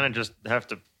kind of just have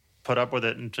to put up with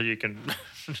it until you can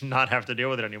not have to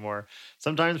deal with it anymore.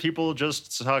 Sometimes people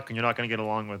just suck and you're not going to get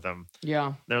along with them.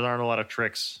 Yeah. There aren't a lot of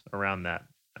tricks around that.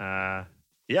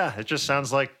 Yeah, it just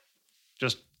sounds like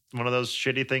just one of those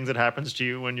shitty things that happens to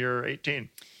you when you're 18.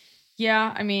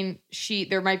 Yeah, I mean,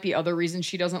 there might be other reasons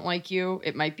she doesn't like you.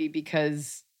 It might be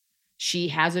because she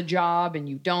has a job and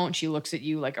you don't. She looks at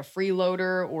you like a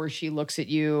freeloader, or she looks at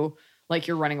you like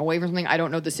you're running away from something. I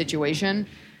don't know the situation.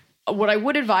 What I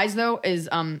would advise, though, is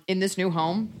in this new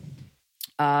home,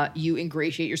 you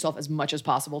ingratiate yourself as much as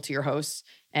possible to your hosts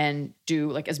and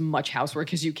do like as much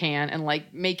housework as you can and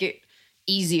like make it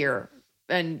easier.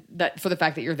 And that for the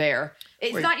fact that you're there.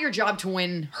 It's not your job to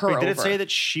win her over. Did it say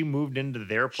that she moved into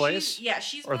their place?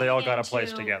 She's or they all got a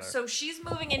place together? So she's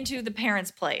moving into the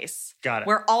parents' place. Got it.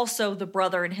 Where also the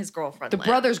brother and his girlfriend live.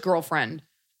 Brother's girlfriend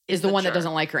is the one that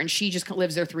doesn't like her, and she just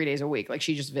lives there 3 days a week. Like,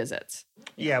 she just visits.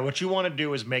 Yeah, what you want to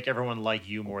do is make everyone like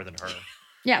you more than her.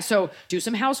 Yeah, so do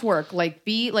some housework. Like,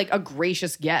 be like a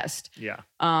gracious guest. Yeah.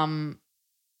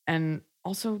 And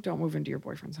also don't move into your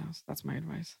boyfriend's house. That's my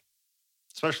advice.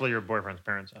 Especially your boyfriend's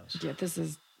parents' house. Yeah, this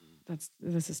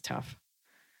is tough.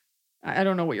 I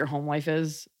don't know what your home life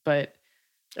is, but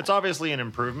it's obviously an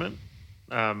improvement.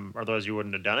 Otherwise you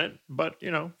wouldn't have done it. But,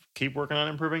 keep working on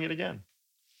improving it again.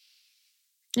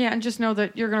 Yeah, and just know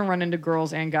that you're going to run into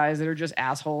girls and guys that are just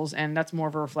assholes, and that's more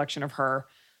of a reflection of her.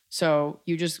 So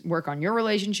you just work on your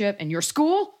relationship and your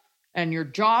school and your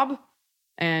job,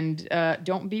 and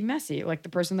don't be messy like the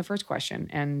person in the first question.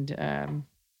 And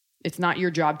it's not your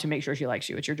job to make sure she likes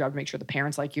you. It's your job to make sure the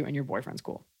parents like you and your boyfriend's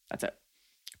cool. That's it.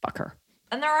 Fuck her.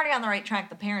 And they're already on the right track.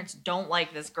 The parents don't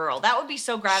like this girl. That would be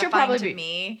so gratifying to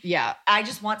me. Yeah. I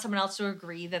just want someone else to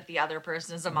agree that the other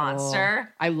person is a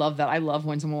monster. I love that. I love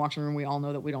when someone walks in the room, we all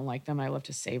know that we don't like them. I love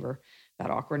to savor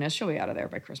that awkwardness. She'll be out of there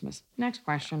by Christmas. Next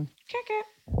question.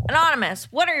 Anonymous,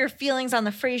 what are your feelings on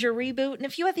the Frasier reboot? And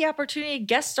if you had the opportunity to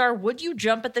guest star, would you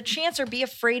jump at the chance or be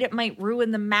afraid it might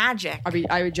ruin the magic?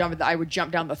 I would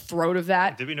jump down the throat of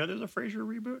that. Did we know there's a Frasier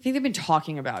reboot? I think they've been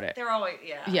talking about it. They're always,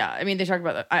 Yeah, I mean, they talk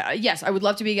about that. Yes, I would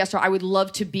love to be a guest star. I would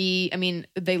love to be, I mean,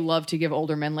 they love to give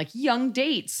older men like young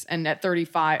dates. And at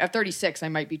 36, I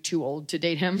might be too old to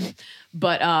date him.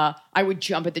 But I would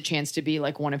jump at the chance to be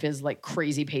like one of his like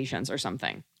crazy patients or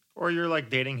something. Or you're like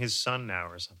dating his son now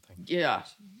or something. Yeah,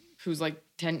 who's like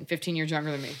 10, 15 years younger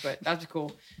than me. But that's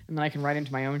cool. And then I can write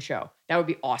into my own show. That would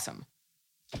be awesome.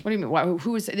 What do you mean?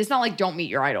 Who is, it's not like don't meet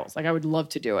your idols. Like I would love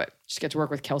to do it. Just get to work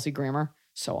with Kelsey Grammer.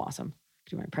 So awesome.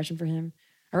 Do my impression for him.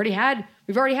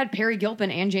 We've already had Perry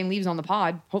Gilpin and Jane Leeves on the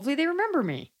pod. Hopefully they remember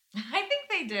me. I think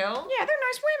they do. Yeah, they're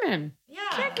nice women.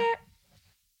 Yeah.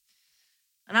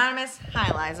 Anonymous,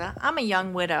 hi Liza. I'm a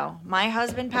young widow. My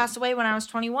husband passed away when I was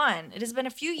 21. It has been a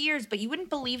few years, but you wouldn't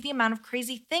believe the amount of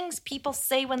crazy things people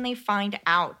say when they find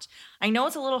out. I know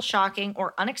it's a little shocking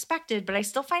or unexpected, but I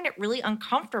still find it really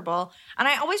uncomfortable, and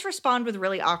I always respond with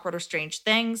really awkward or strange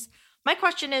things. My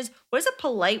question is, what is a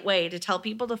polite way to tell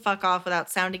people to fuck off without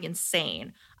sounding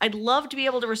insane? I'd love to be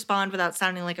able to respond without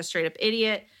sounding like a straight up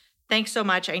idiot. Thanks so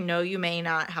much. I know you may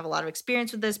not have a lot of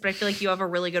experience with this, but I feel like you have a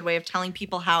really good way of telling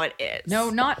people how it is. No,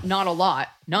 not a lot.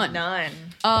 None.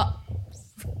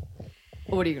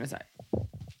 What are you going to say?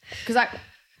 Because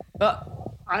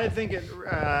I think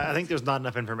there's not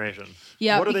enough information.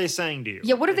 Yeah. What are they saying to you?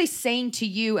 Yeah, what are they saying to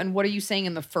you and what are you saying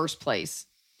in the first place?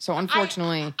 So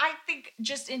unfortunately, I think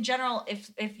just in general,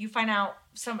 if you find out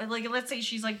some, like, let's say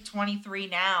she's like 23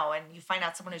 now and you find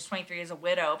out someone who's 23 is a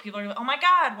widow, people are like, oh my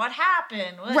God, what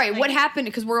happened? Right. What happened?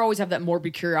 Because we always have that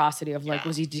morbid curiosity of like,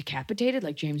 was he decapitated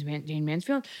like Jane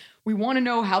Mansfield? We want to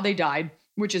know how they died,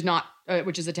 which is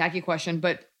a tacky question,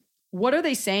 but what are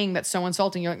they saying that's so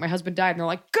insulting? You're like, my husband died. And they're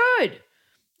like, good.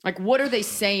 Like, what are they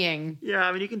saying? Yeah.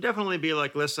 I mean, you can definitely be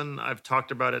like, listen, I've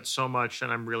talked about it so much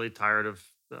and I'm really tired of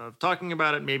talking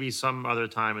about it. Maybe some other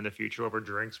time in the future over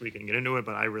drinks we can get into it,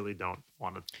 but I really don't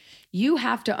want to. You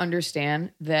have to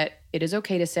understand that it is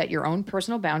okay to set your own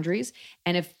personal boundaries.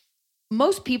 And if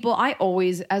most people, I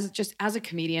always, as a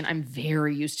comedian, I'm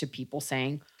very used to people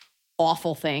saying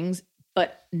awful things,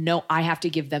 but no, I have to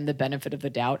give them the benefit of the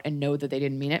doubt and know that they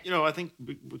didn't mean it. You know, I think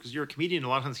because you're a comedian, a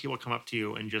lot of times people come up to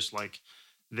you and just like,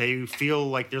 they feel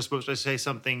like they're supposed to say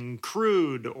something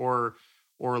crude or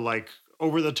like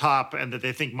over the top and that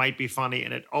they think might be funny,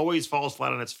 and it always falls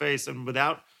flat on its face. And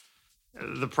without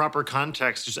the proper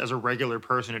context, just as a regular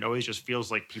person, it always just feels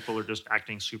like people are just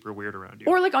acting super weird around you.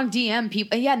 Or like on DM,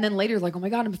 people, yeah, and then later like, oh my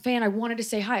God, I'm a fan. I wanted to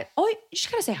say hi. Oh, you just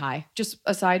gotta say hi, just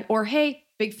aside. Or hey,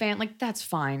 big fan, like that's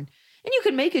fine. And you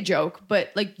can make a joke,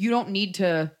 but like you don't need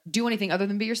to do anything other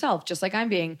than be yourself, just like I'm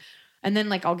being. And then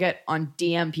like I'll get on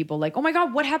DM people like, oh my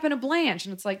God, what happened to Blanche?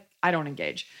 And it's like, I don't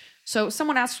engage. So if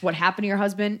someone asks what happened to your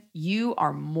husband, you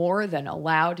are more than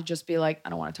allowed to just be like, I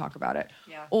don't want to talk about it.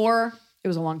 Yeah. Or it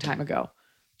was a long time ago.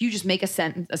 You just make a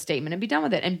statement and be done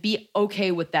with it and be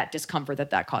okay with that discomfort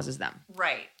that causes them.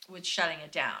 Right. With shutting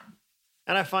it down.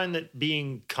 And I find that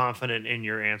being confident in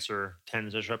your answer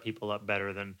tends to shut people up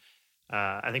better than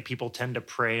I think people tend to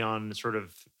prey on sort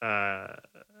of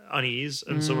unease.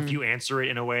 And so if you answer it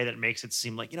in a way that makes it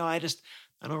seem like,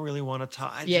 I don't really want to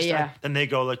talk. Then they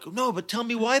go like, no, but tell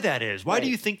me why that is. Why do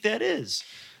you think that is?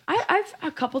 I've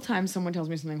a couple times someone tells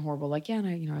me something horrible, like, yeah,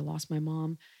 and I lost my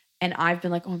mom. And I've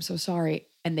been like, oh, I'm so sorry.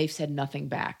 And they've said nothing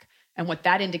back. And what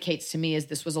that indicates to me is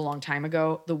this was a long time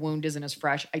ago. The wound isn't as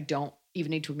fresh. I don't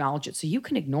even need to acknowledge it. So you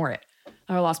can ignore it.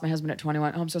 I lost my husband at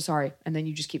 21. Oh, I'm so sorry. And then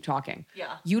you just keep talking.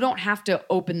 Yeah. You don't have to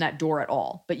open that door at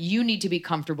all, but you need to be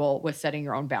comfortable with setting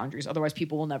your own boundaries. Otherwise,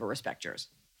 people will never respect yours.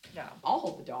 No. I'll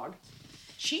hold the dog.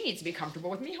 She needs to be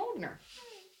comfortable with me holding her.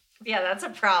 Yeah, that's a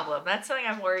problem. That's something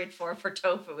I'm worried for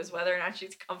Tofu, is whether or not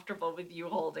she's comfortable with you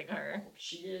holding her.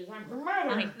 She is.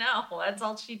 I know. That's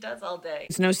all she does all day.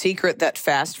 It's no secret that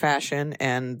fast fashion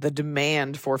and the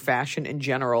demand for fashion in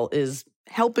general is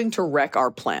helping to wreck our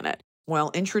planet.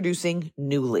 Well, introducing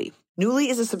Nuuly. Nuuly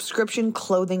is a subscription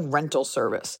clothing rental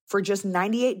service. For just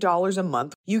 $98 a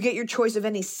month, you get your choice of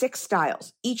any 6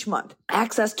 styles each month,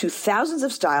 access to thousands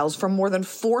of styles from more than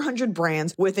 400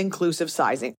 brands with inclusive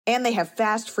sizing. And they have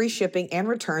fast, free shipping and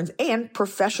returns and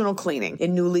professional cleaning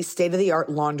in Nuuly's state-of-the-art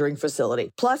laundering facility.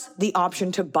 Plus, the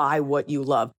option to buy what you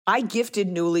love. I gifted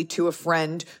Nuuly to a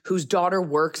friend whose daughter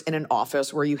works in an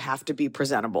office where you have to be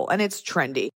presentable, and it's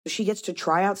trendy. She gets to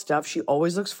try out stuff. She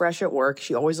always looks fresh at work.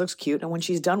 She always looks cute. And when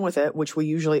she's done with it, it, which we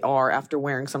usually are after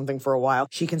wearing something for a while,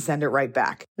 she can send it right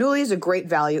back. Nuuly is a great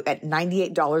value at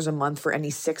 $98 a month for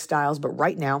any 6 styles, but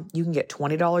right now you can get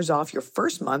 $20 off your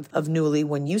first month of Nuuly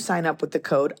when you sign up with the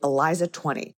code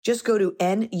ELIZA20. Just go to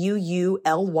NUULY.com.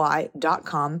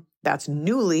 That's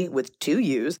Nuuly with 2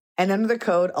 U's, and enter the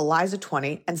code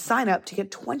ELIZA20 and sign up to get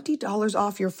 $20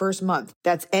 off your first month.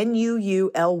 That's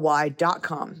NUULY.com.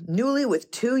 Nuuly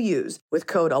with 2 U's with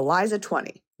code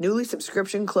ELIZA20. Nuuly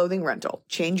subscription clothing rental.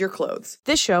 Change your clothes.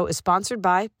 This show is sponsored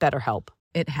by BetterHelp.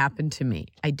 It happened to me.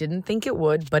 I didn't think it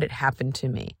would, but it happened to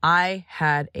me. I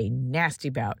had a nasty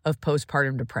bout of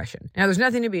postpartum depression. Now, there's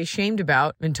nothing to be ashamed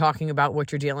about in talking about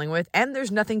what you're dealing with, and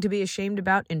there's nothing to be ashamed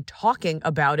about in talking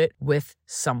about it with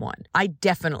someone. I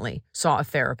definitely saw a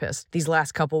therapist these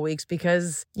last couple weeks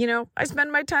because, I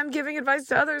spend my time giving advice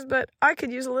to others, but I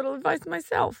could use a little advice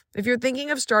myself. If you're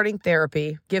thinking of starting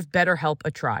therapy, give BetterHelp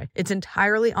a try. It's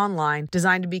entirely online,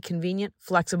 designed to be convenient,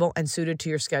 flexible, and suited to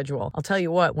your schedule. I'll tell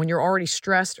you what, when you're already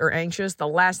stressed or anxious, the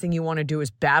last thing you want to do is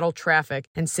battle traffic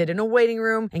and sit in a waiting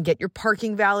room and get your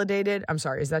parking validated. I'm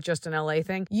sorry, is that just an LA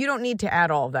thing? You don't need to add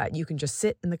all of that. You can just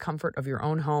sit in the comfort of your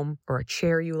own home or a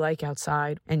chair you like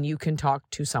outside, and you can talk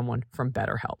to someone from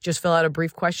BetterHelp. Just fill out a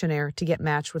brief questionnaire to get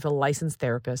matched with a licensed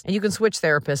therapist, and you can switch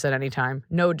therapists at any time.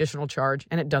 No additional charge,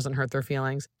 and it doesn't hurt their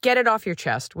feelings. Get it off your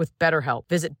chest with BetterHelp.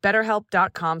 Visit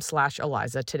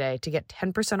BetterHelp.com/Eliza today to get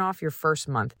 10% off your first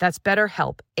month. That's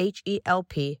BetterHelp,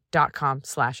 HELP.com/Eliza.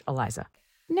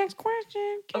 Next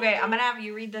question. Okay, I'm going to have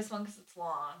you read this one because it's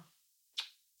long.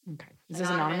 Okay. Is this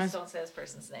anonymous? Don't say this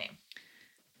person's name.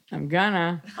 I'm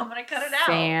gonna cut it out.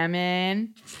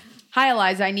 Salmon. Hi,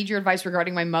 Eliza. I need your advice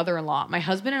regarding my mother-in-law. My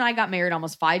husband and I got married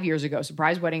almost 5 years ago.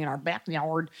 Surprise wedding in our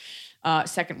backyard.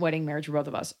 Second wedding marriage for both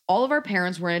of us. All of our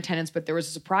parents were in attendance, but there was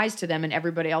a surprise to them and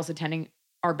everybody else attending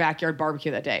our backyard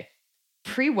barbecue that day.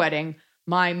 Pre-wedding,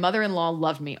 my mother-in-law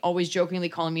loved me, always jokingly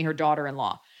calling me her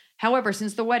daughter-in-law. However,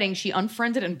 since the wedding, she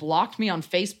unfriended and blocked me on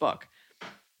Facebook.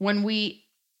 When we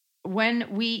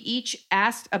each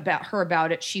asked her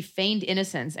about it, she feigned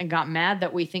innocence and got mad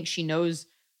that we think she knows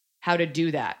how to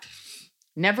do that.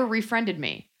 Never refriended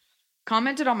me.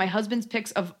 Commented on my husband's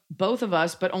pics of both of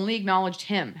us, but only acknowledged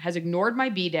him. Has ignored my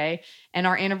B-day and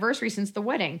our anniversary since the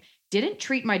wedding. Didn't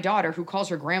treat my daughter, who calls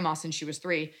her grandma since she was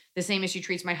 3, the same as she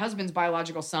treats my husband's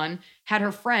biological son. Had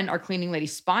her friend, our cleaning lady,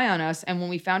 spy on us. And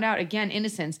when we found out, again,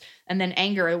 innocence, and then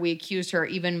anger, we accused her,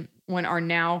 even when our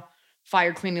now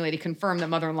fired cleaning lady confirmed that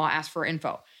mother-in-law asked for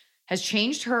info. Has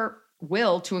changed her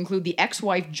will to include the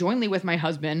ex-wife jointly with my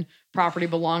husband, property,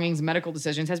 belongings, medical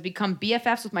decisions. Has become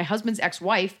BFFs with my husband's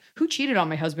ex-wife, who cheated on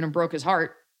my husband and broke his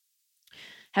heart.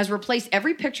 Has replaced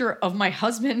every picture of my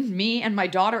husband, me, and my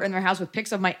daughter in their house with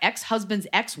pics of my ex-husband's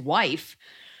ex-wife,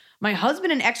 my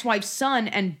husband and ex-wife's son,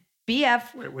 and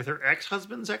BF. Wait, with her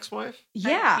ex-husband's ex-wife?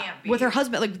 Yeah, with her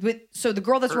husband. So the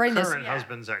girl that's writing this. Current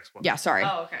husband's ex-wife. Yeah, sorry.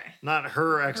 Oh, okay. Not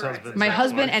her ex-husband's My ex-wife.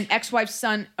 husband and ex-wife's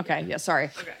son. Okay, yeah,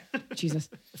 sorry. Okay. Jesus.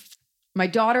 My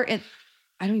daughter and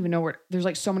I don't even know where. There's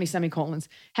like so many semicolons.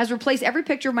 Has replaced every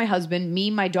picture of my husband,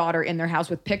 me, my daughter in their house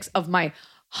with pics of my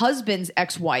husband's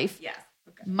ex-wife. Yes.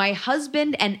 Okay. My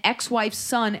husband and ex-wife's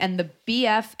son and the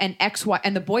BF and ex-wife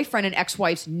and the boyfriend and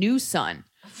ex-wife's new son.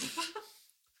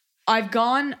 I've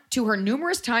gone to her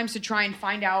numerous times to try and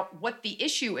find out what the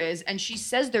issue is, and she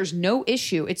says there's no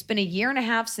issue. It's been 1.5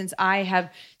 years since I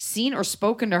have seen or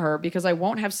spoken to her because I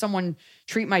won't have someone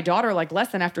treat my daughter like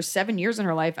less than after 7 years in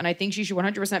her life, and I think she should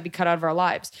 100% be cut out of our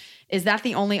lives. Is that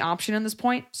the only option in this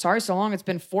point? Sorry so long. It's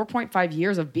been 4.5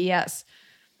 years of BS.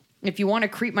 If you want to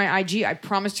creep my IG, I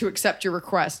promise to accept your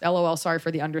request. LOL, sorry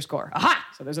for the underscore. Aha!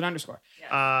 So there's an underscore.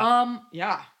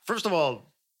 Yeah. First of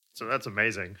all, so that's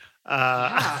amazing.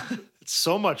 Yeah. It's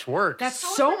so much work. That's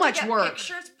so much work.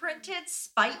 Pictures printed,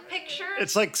 spite pictures.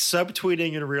 It's like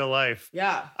subtweeting in real life.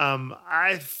 Yeah.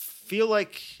 I feel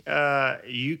like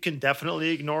you can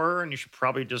definitely ignore her, and you should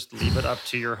probably just leave it up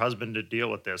to your husband to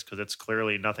deal with this because it's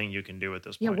clearly nothing you can do at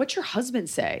this point. Yeah, what's your husband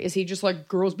say? Is he just like,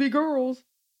 girls be girls?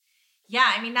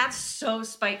 Yeah, I mean, that's so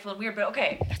spiteful and weird, but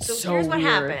okay. So here's what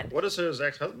weird. What happened. does his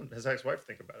ex-wife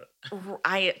think about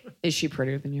it? Is she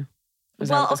prettier than you? Is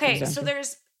that Well, what this okay, comes down so to?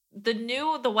 there's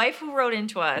the wife who wrote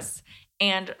into us,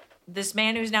 and this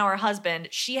man who's now her husband,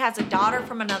 she has a daughter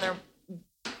from another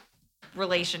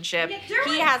relationship.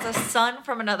 He has a son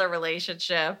from another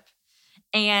relationship.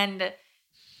 And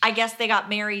I guess they got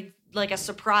married like a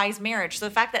surprise marriage. So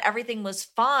the fact that everything was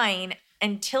fine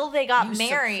until they got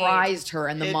married. Surprised her,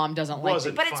 and the It mom doesn't like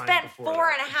wasn't it. But it's fine been before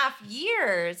 4.5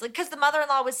 years. Like, because the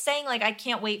mother-in-law was saying, like, I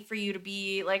can't wait for you to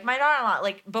be like my daughter-in-law,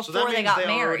 like, before So that means they got they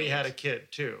married. already had a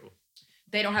kid too.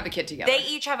 They don't have a kid together. They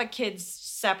each have a kid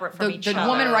separate from each The other.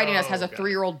 woman writing us has a Okay.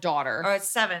 3-year-old daughter. Or it's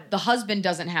 7. The husband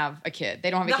doesn't have a kid. They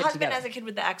don't have a The kid husband together. has a kid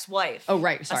with the ex-wife. Oh,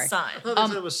 right. Sorry. A son. I thought they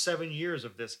said it was 7 years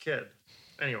of this kid.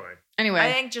 Anyway. Anyway,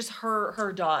 I think just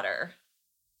her daughter.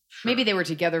 maybe they were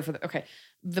together for the. Okay.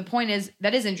 The point is,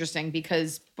 that is interesting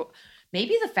because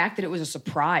maybe the fact that it was a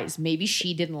surprise, maybe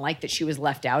she didn't like that she was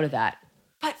left out of that.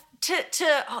 But to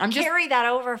just- carry that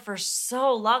over for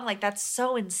so long, like that's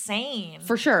so insane.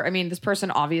 For sure. I mean, this person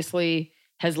obviously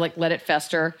has like let it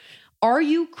fester. Are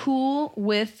you cool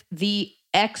with the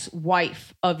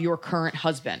ex-wife of your current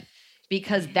husband?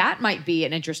 Because that might be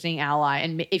an interesting ally.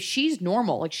 And if she's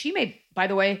normal, like she may, by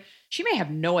the way, she may have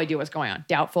no idea what's going on.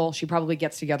 Doubtful. She probably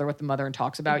gets together with the mother and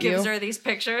talks about Gives you. her these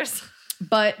pictures.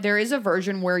 But there is a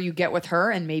version where you get with her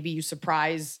and maybe you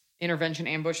surprise intervention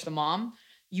ambush the mom.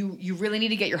 You really need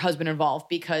to get your husband involved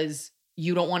because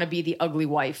you don't want to be the ugly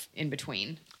wife in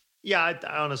between. Yeah,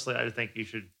 honestly, I think you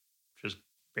should just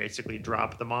basically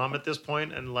drop the mom at this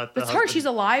point and let the It's husband, hard. She's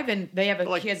alive and they have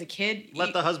Like, he has a kid.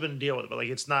 let the husband deal with it. But like,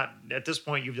 it's not at this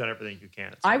point. You've done everything you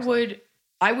can. it I sounds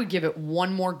like. would give it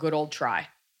one more good old try,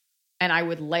 and I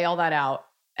would lay all that out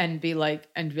and be like,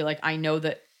 I know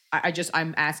that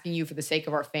I'm asking you for the sake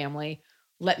of our family.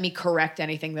 Let me correct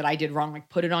anything that I did wrong. Like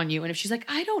put it on you. And if she's like,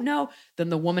 I don't know, then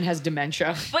the woman has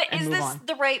dementia. But and is move this on.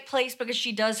 the right place? Because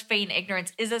she does feign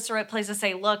ignorance. Is this the right place to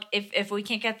say, look, if we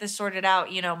can't get this sorted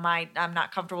out, you know, I'm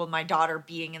not comfortable with my daughter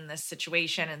being in this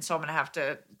situation, and so I'm gonna have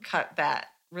to cut that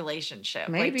relationship.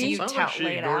 Maybe. Like, do you Sounds tell like she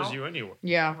lay it ignores out? you anyway.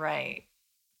 Yeah. Right.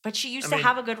 But she used I to mean-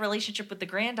 have a good relationship with the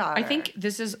granddaughter. I think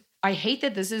I hate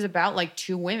that this is about like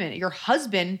two women. Your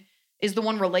husband is the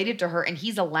one related to her and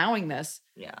he's allowing this.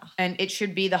 Yeah. And it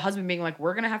should be the husband being like,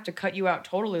 we're going to have to cut you out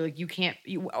totally. Like you can't,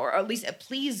 or at least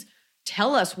please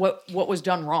tell us what was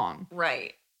done wrong.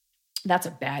 Right. That's a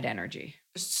bad energy.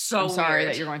 So I'm sorry weird.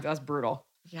 that you're going through. That's brutal.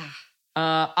 Yeah.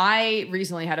 I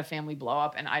recently had a family blow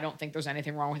up and I don't think there's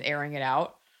anything wrong with airing it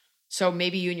out. So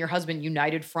maybe you and your husband,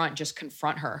 united front, just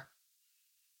confront her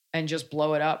and just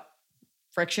blow it up.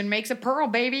 Friction makes a pearl,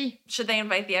 baby. Should they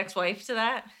invite the ex-wife to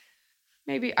that?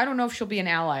 Maybe. I don't know if she'll be an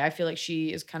ally. I feel like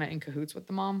she is kind of in cahoots with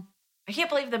the mom. I can't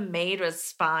believe the maid was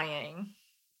spying.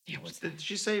 Yeah, what's Did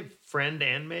she say friend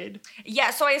and maid?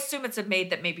 Yeah, so I assume it's a maid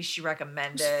that maybe she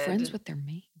recommended. friends with their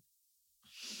maid?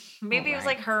 Maybe it was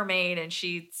Alright. like her maid, and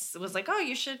she was like, "Oh,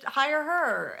 you should hire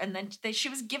her." And then she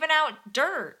was giving out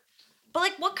dirt. But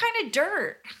like, what kind of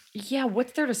dirt? Yeah,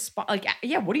 what's there to spot? Like,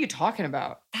 yeah, what are you talking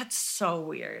about? That's so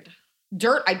weird.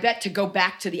 Dirt, I bet, to go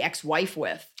back to the ex-wife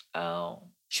with. Oh,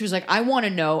 She was like, I want to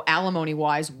know,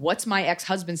 alimony-wise, what's my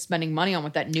ex-husband spending money on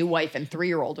with that new wife and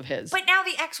 3-year-old of his? but now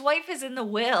the ex-wife is in the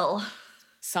will.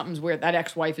 Something's weird. That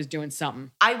ex-wife is doing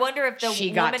something. I wonder if the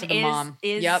She got woman to the mom.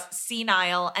 is Yep.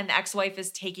 senile and the ex-wife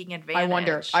is taking advantage. I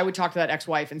wonder. I would talk to that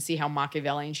ex-wife and see how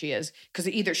Machiavellian she is. Because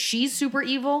either she's super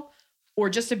evil or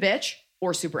just a bitch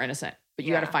or super innocent. But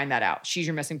you got to Yeah. find that out. She's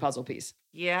your missing puzzle piece.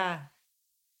 Yeah.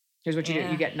 Here's what you do.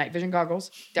 Yeah. You get night vision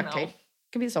goggles, duct No. tape.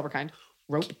 Can be the silver kind.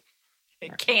 Rope.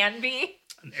 It can be.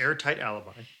 An airtight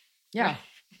alibi. Yeah.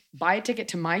 Buy a ticket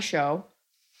to my show.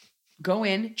 Go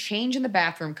in, change in the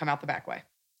bathroom, come out the back way.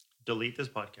 Delete this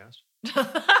podcast.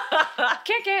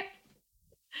 Kick it.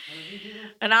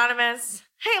 Anonymous.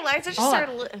 Hey, Liza just Hold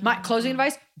on. started. My closing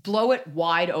advice, blow it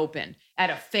wide open at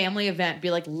a family event.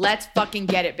 Be like, let's fucking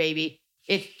get it, baby.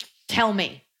 Tell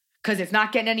me. Because it's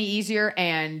not getting any easier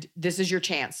and this is your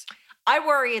chance. I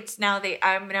worry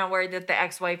I'm now worried that the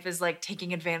ex-wife is like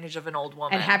taking advantage of an old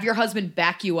woman. And have your husband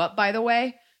back you up, by the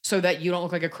way, so that you don't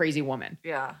look like a crazy woman.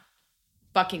 Yeah.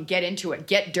 Fucking get into it.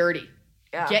 Get dirty.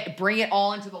 Yeah. Bring it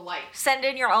all into the light. Send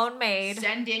in your own maid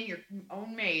Send in your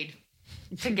own maid.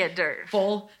 to get dirt.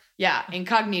 Full,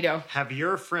 incognito. Have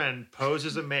your friend pose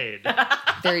as a maid.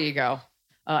 There you go.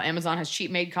 Amazon has cheap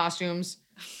made costumes.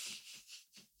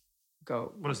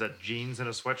 Go. What is that? Jeans and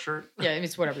a sweatshirt? Yeah,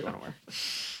 it's whatever you want to wear.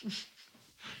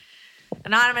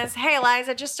 Anonymous. Hey,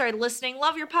 Eliza, just started listening.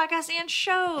 Love your podcast and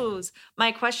shows.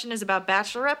 My question is about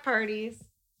bachelorette parties.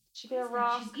 She be a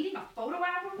raw. She's eating a photo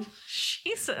album?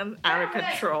 She's out of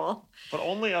control. But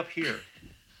only up here.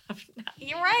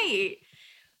 You're right.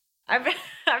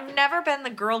 I've never been the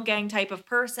girl gang type of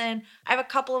person. I have a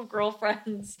couple of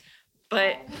girlfriends,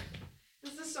 but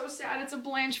This is so sad. It's a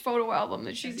Blanche photo album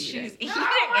that she's eating. she's eating it.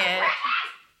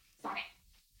 Stop it.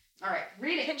 All right,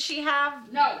 read it. Can she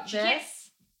have No, she can't. this?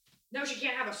 No, she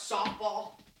can't have a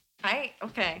softball. Okay. All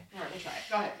right, we'll try it.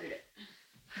 Go ahead, read it.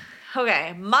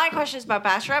 Okay, my question is about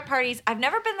bachelorette parties. I've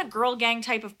never been the girl gang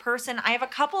type of person. I have a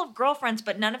couple of girlfriends,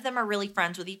 but none of them are really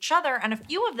friends with each other, and a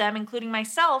few of them, including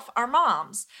myself, are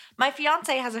moms. My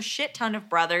fiance has a shit ton of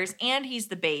brothers, and he's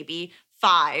the baby.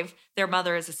 5, their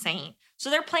mother is a saint. So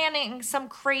they're planning some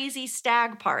crazy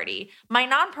stag party. My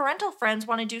non-parental friends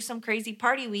want to do some crazy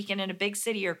party weekend in a big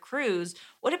city or cruise.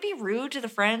 Would it be rude to the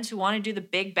friends who want to do the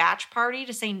big batch party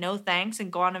to say no thanks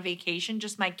and go on a vacation,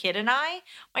 just my kid and I?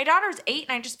 My daughter's 8,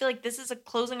 and I just feel like this is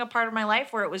closing a part of my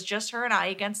life where it was just her and I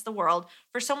against the world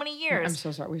for so many years. I'm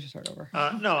so sorry. We should start over.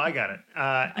 No, I got it.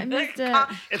 I missed it.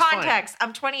 It's Context.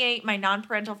 I'm 28. My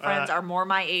non-parental friends are more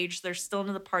my age. They're still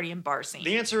into the party and bar scene.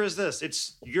 The answer is this.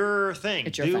 It's your thing.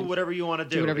 It's your do thing. whatever you want to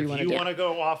do. Do whatever you if wanna you do. want to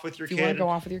go off with your If you wanna kid go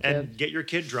off with your and kid. get your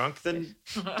kid drunk, then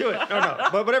do it. No.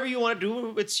 But whatever you want to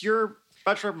do, it's your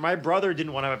bachelor. My brother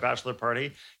didn't want to have a bachelor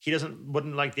party. He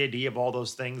wouldn't like the idea of all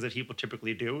those things that people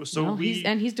typically do. So No,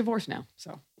 he's divorced now.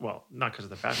 So well, not because of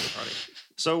the bachelor party.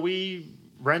 So we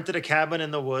rented a cabin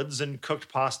in the woods and cooked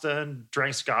pasta and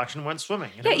drank scotch and went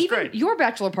swimming. And yeah, it was even great. your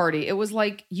bachelor party, it was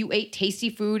like you ate tasty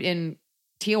food in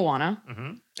Tijuana.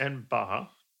 And Baja.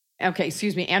 Okay,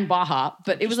 excuse me, and Baja,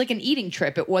 but it was like an eating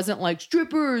trip. It wasn't like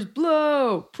strippers,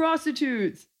 blow,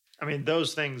 prostitutes. I mean,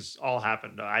 those things all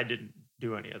happened. I didn't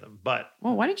do any of them, but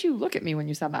Well, why didn't you look at me when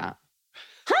you said that?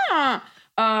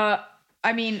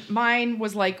 I mean, mine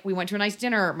was like, we went to a nice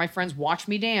dinner. My friends watched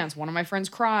me dance. One of my friends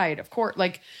cried. Of course,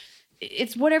 like,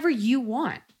 it's whatever you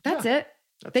want. That's it.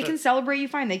 They can celebrate you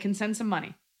fine. They can send some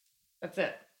money. That's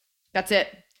it. That's it.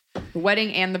 The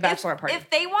wedding and the bachelorette party. If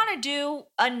they want to do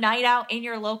a night out in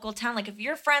your local town, like if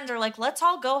your friends are like, let's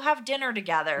all go have dinner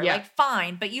together, Yeah. like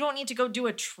fine, but you don't need to go do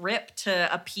a trip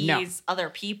to appease other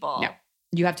people. No.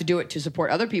 You have to do it to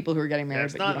support other people who are getting married.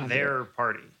 it's but you don't not have to do their it.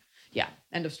 party. Yeah.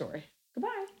 End of story.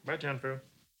 Goodbye. Bye, Tianfu.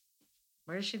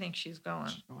 Where does she think she's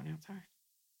going? Going outside.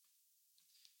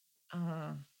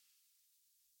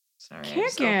 Sorry, Can't I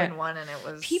just get- opened one and it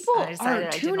was People I decided are I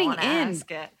didn't tuning want to in.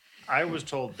 ask it. I was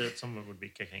told that someone would be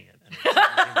kicking it. And it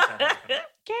happened.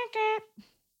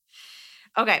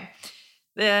 Okay.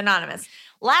 The anonymous.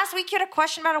 Last week you had a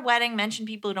question about a wedding, mentioned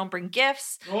people who don't bring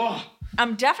gifts.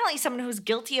 I'm definitely someone who's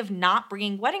guilty of not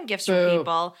bringing wedding gifts for Boo.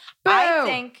 people. Boo. I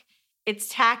think it's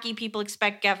tacky. People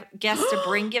expect guests to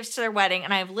bring gifts to their wedding,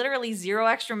 and I have literally zero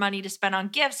extra money to spend on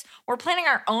gifts. We're planning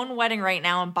our own wedding right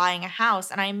now and buying a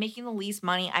house, and I am making the least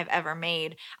money I've ever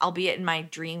made, albeit in my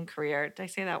dream career. Did I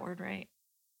say that word right?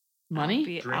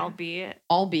 Money? Albeit.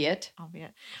 Albeit.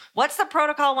 What's the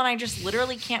protocol when I just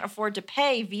literally can't afford to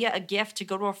pay via a gift to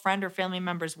go to a friend or family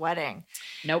member's wedding?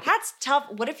 Nope. That's tough.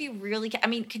 What if you really can? I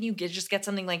mean, can you just get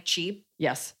something like cheap?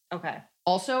 Yes. Okay.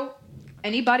 Also,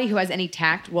 anybody who has any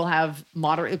tact will have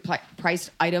moderately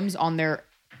priced items on their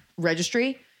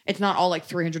registry. It's not all like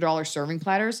 $300 serving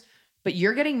platters, but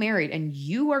you're getting married and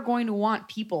you are going to want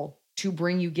people to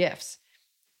bring you gifts.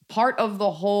 Part of the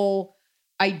whole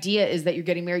idea is that you're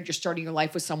getting married, you're starting your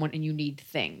life with someone and you need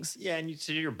things. Yeah, and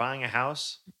you're buying a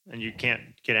house and you can't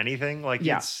get anything. Like,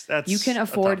 Yeah. that's You can a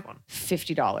afford tough one.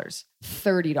 $50,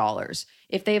 $30.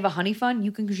 If they have a honey fund,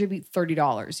 you can contribute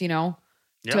 $30,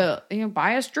 to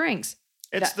buy us drinks.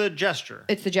 It's the gesture.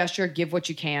 It's the gesture, give what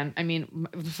you can. I mean,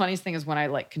 the funniest thing is when I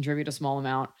like contribute a small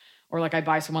amount or like I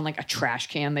buy someone like a trash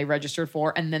can they registered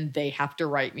for and then they have to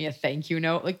write me a thank you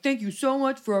note. Like, thank you so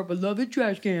much for our beloved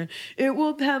trash can. It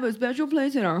will have a special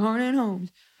place in our heart and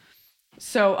homes.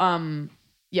 So,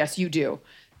 yes, you do.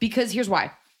 Because here's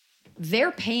why.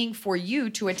 They're paying for you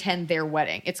to attend their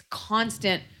wedding. It's a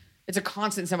constant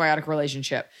symbiotic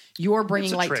relationship. You're bringing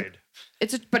It's a like trade.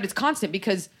 but it's constant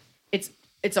because it's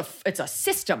a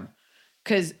system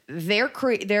because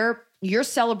you're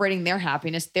celebrating their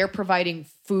happiness. They're providing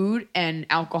food and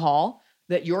alcohol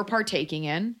that you're partaking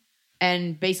in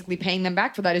and basically paying them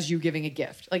back for that is you giving a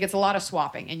gift. Like it's a lot of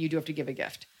swapping and you do have to give a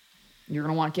gift. You're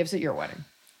going to want gifts at your wedding.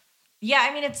 Yeah,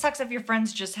 I mean, it sucks if your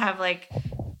friends just have like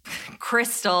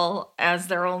crystal as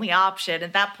their only option.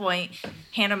 At that point,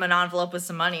 hand them an envelope with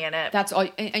some money in it. That's all.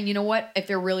 And you know what? If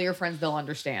they're really your friends, they'll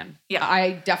understand. Yeah.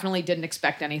 I definitely didn't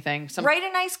expect anything. Write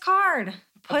a nice card.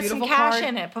 Put some beautiful cash card.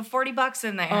 in it. Put $40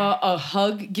 in there. A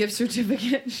hug gift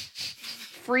certificate,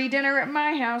 free dinner at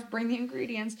my house, bring the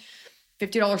ingredients,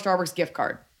 $50 Starbucks gift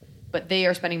card. But they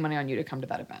are spending money on you to come to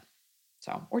that event.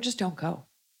 So, or just don't go.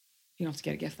 You don't have to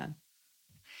get a gift then.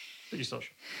 But you still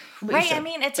should. Right. I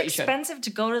mean, it's But you should. expensive to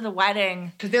go to the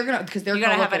wedding. Because they're You gonna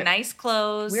gotta have look a at nice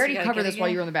clothes. it. We already You gotta covered get this while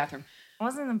you were in the bathroom. I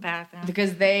wasn't in the bathroom.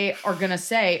 Because they are gonna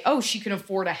say, "Oh, she can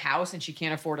afford a house and she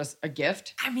can't afford a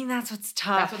gift." I mean, that's what's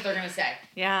tough. That's what they're gonna say.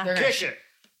 Yeah. They're gonna Kick it.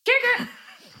 Kick it.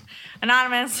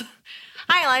 Anonymous.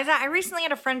 Hi, Eliza. I recently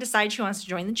had a friend decide she wants to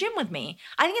join the gym with me.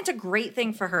 I think it's a great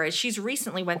thing for her as she's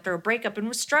recently went through a breakup and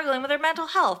was struggling with her mental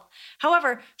health.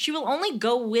 However, she will only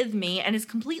go with me and is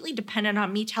completely dependent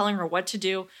on me telling her what to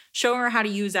do, showing her how to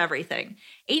use everything.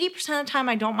 80% of the time,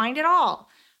 I don't mind at all.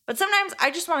 But sometimes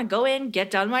I just want to go in,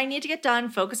 get done what I need to get done,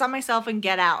 focus on myself, and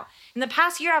get out. In the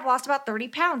past year, I've lost about 30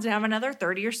 pounds and have another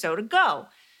 30 or so to go.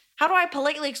 How do I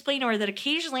politely explain to her that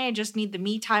occasionally I just need the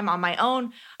me time on my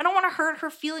own? I don't want to hurt her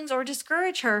feelings or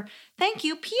discourage her. Thank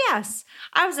you. P.S.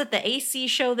 I was at the AC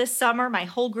show this summer. My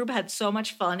whole group had so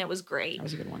much fun. It was great. That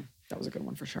was a good one. That was a good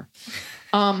one for sure.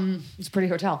 It's a pretty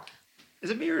hotel. Is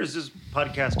it me or does this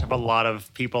podcast have a lot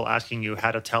of people asking you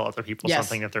how to tell other people Yes.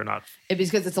 something that they're not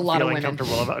Because it's a lot of feeling women.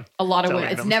 comfortable about? A lot of telling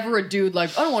women. It's them? never a dude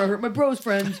like, I don't want to hurt my bro's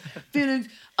friends' feelings.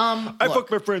 I Look,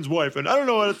 fucked my friend's wife and I don't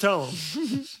know how to tell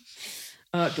him.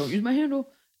 don't use my handle.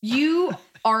 You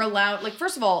are allowed, like,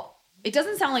 first of all, it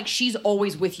doesn't sound like she's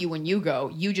always with you when you go.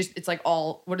 You just, it's like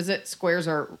all, what is it? Squares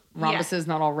are rhombuses,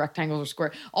 not all rectangles are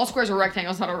squares. All squares are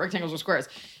rectangles, not all rectangles are squares.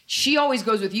 She always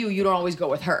goes with you. You don't always go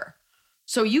with her.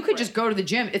 So you could just go to the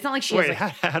gym. It's not like she has Wait,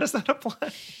 like, how does that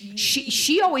apply?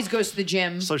 she always goes to the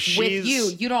gym So with she's- you.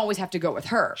 You don't always have to go with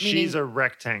her. Meaning, She's a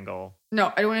rectangle.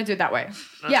 no, I don't want to do it that way.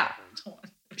 Yeah.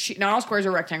 Not all squares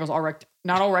are rectangles.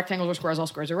 Not all rectangles are squares. All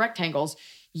squares are rectangles.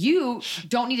 You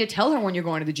don't need to tell her when you're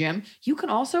going to the gym. You can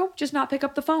also just not pick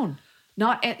up the phone,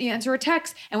 not answer a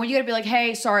text. And when you got to be like,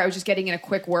 hey, sorry, I was just getting in a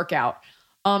quick workout.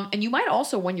 And you might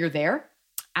also, when you're there,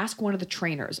 ask one of the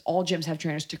trainers. All gyms have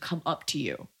trainers to come up to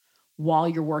you while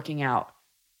you're working out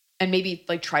and maybe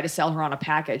like try to sell her on a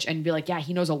package and be like, yeah,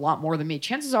 he knows a lot more than me.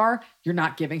 Chances are you're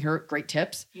not giving her great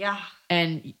tips. Yeah.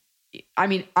 And I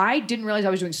mean, I didn't realize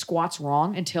I was doing squats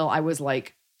wrong until I was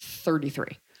like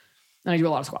 33. And I do a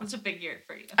lot of squats. It's a big year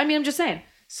for you. I mean, I'm just saying.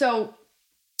 So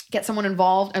get someone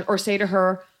involved or say to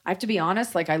her, I have to be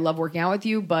honest, like I love working out with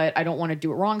you, but I don't want to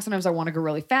do it wrong. Sometimes I want to go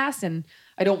really fast and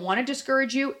I don't want to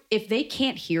discourage you. If they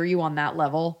can't hear you on that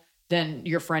level, then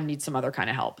your friend needs some other kind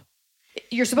of help.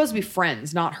 You're supposed to be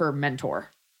friends, not her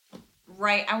mentor.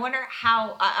 Right. I wonder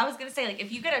how, I was going to say, like,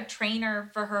 if you get a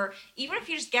trainer for her, even if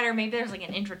you just get her, maybe there's like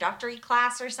an introductory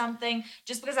class or something,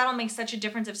 just because that'll make such a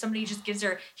difference if somebody just gives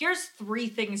her, here's 3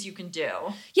 things you can do.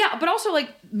 Yeah, but also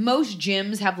like most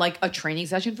gyms have like a training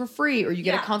session for free or you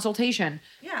get a consultation.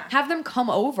 Yeah. Have them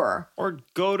come over. Or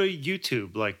go to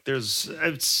YouTube. Like it's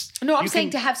No, I'm you saying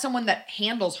can- to have someone that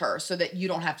handles her so that you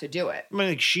don't have to do it. I mean,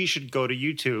 like she should go to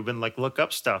YouTube and like look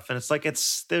up stuff. And it's like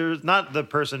there's not the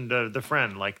person, the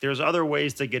friend. Like there's other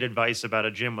ways to get advice about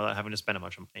a gym without having to spend a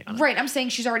bunch of money on it. Right. I'm saying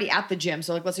she's already at the gym.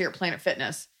 So like, let's say you're at Planet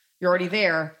Fitness. You're already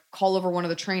there. Call over one of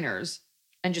the trainers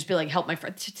and just be like, help my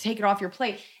friend to take it off your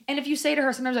plate. And if you say to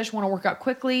her, sometimes I just want to work out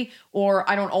quickly, or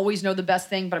I don't always know the best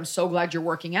thing, but I'm so glad you're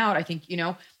working out. I think,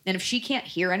 and if she can't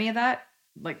hear any of that,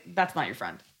 like that's not your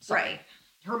friend. Sorry. Right.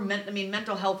 Her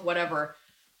mental health, whatever,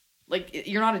 like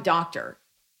you're not a doctor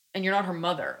and you're not her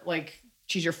mother. Like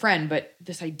she's your friend, but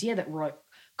this idea that we're like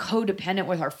codependent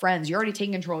with our friends, you're already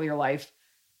taking control of your life.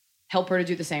 Help her to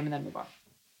do the same and then move on.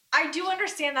 I do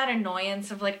understand that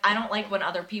annoyance of like, I don't like when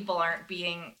other people aren't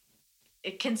being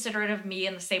considerate of me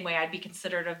in the same way I'd be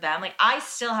considerate of them. Like I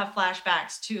still have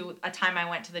flashbacks to a time I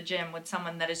went to the gym with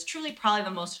someone that is truly probably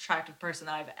the most attractive person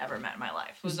that I've ever met in my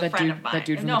life. Who's a That friend dude- of mine. that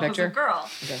dude from no, the picture? who's a girl.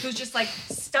 Okay. Who's just like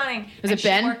stunning. Was and it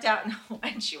Ben? She worked out,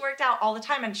 and she worked out all the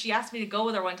time. And she asked me to go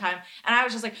with her one time, and I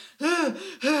was just like,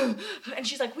 and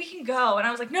she's like, we can go. And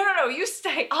I was like, no, you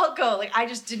stay. I'll go. Like I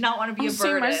just did not want to be a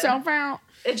burden. out.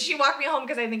 And she walked me home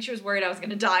because I think she was worried I was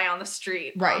going to die on the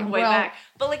street Right. on the way Well- back.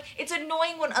 But like, it's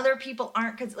annoying when other people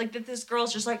aren't, because like that this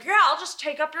girl's just like, yeah, I'll just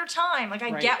take up your time. Like I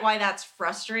Right. get why that's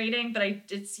frustrating, but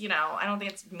it's I don't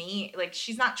think it's me. Like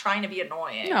she's not trying to be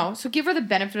annoying. No, so give her the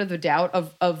benefit of the doubt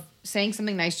of saying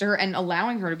something nice to her and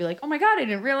allowing her to be like, oh my God, I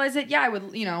didn't realize it. Yeah, I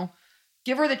would,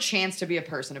 give her the chance to be a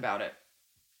person about it.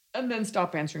 And then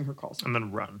stop answering her calls. And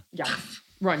then run. Yeah.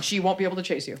 Run. She won't be able to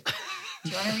chase you. Do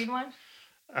you want to read one?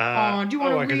 Do you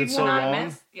want to because read it's so one? long?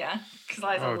 Anonymous? Yeah, because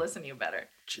Liza will listen to you better.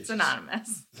 Jesus. It's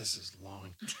anonymous. This is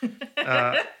long.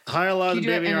 Hi, Eliza, Can you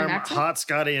do it baby in an arm, accent? hot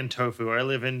Scotty, and Tofu. I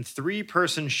live in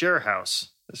 3-person share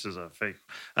house. This is a fake.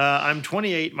 I'm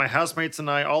 28. My housemates and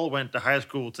I all went to high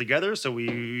school together, so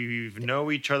we know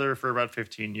each other for about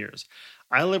 15 years.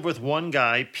 I live with one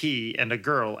guy, P, and a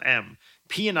girl, M.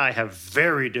 P and I have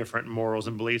very different morals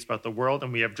and beliefs about the world,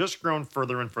 and we have just grown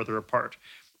further and further apart.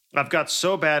 I've got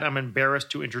so bad I'm embarrassed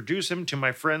to introduce him to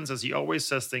my friends as he always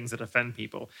says things that offend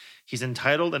people. He's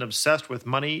entitled and obsessed with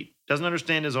money, doesn't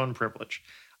understand his own privilege.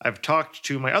 I've talked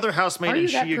to my other housemate Are you and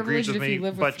that she agrees privileged with if me, you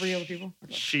live with but 3 other people?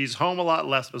 Okay. she's home a lot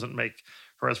less, doesn't make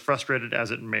her as frustrated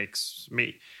as it makes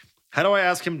me. How do I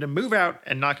ask him to move out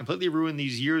and not completely ruin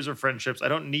these years of friendships? I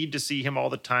don't need to see him all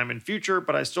the time in future,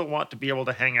 but I still want to be able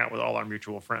to hang out with all our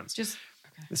mutual friends.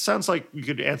 It sounds like you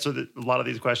could answer a lot of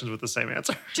these questions with the same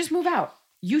answer. Just move out.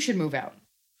 You should move out.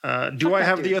 Do I that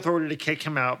have dude. the authority to kick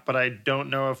him out, but I don't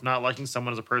know if not liking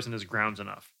someone as a person is grounds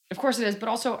enough. Of course it is, but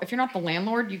also if you're not the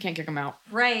landlord, you can't kick him out.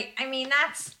 Right. I mean,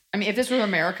 that's I mean, if this were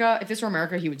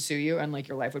America, he would sue you and like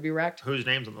your life would be wrecked. Whose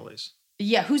name's on the lease?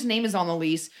 Yeah, whose name is on the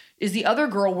lease? Is the other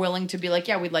girl willing to be like,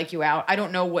 yeah, we'd like you out? I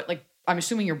don't know what, like, I'm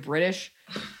assuming you're British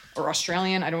or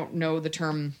Australian. I don't know the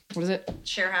term. What is it?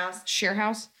 share house. Share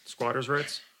house? Squatters'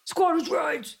 rights? Squatters'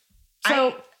 rights.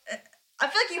 So I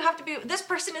feel like you have to be. This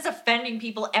person is offending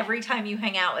people every time you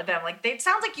hang out with them. Like, it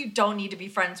sounds like you don't need to be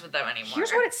friends with them anymore.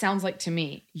 here's what it sounds like to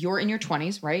me. You're in your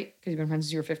 20s, right? Because you've been friends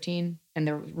since you were 15 and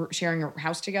they're sharing a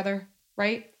house together,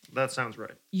 right? That sounds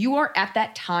right. You are at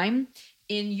that time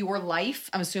in your life,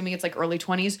 I'm assuming it's like early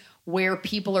 20s, where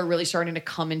people are really starting to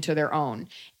come into their own.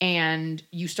 And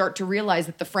you start to realize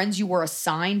that the friends you were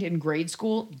assigned in grade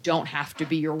school don't have to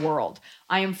be your world.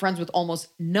 I am friends with almost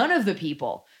none of the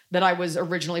people that I was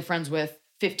originally friends with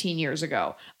 15 years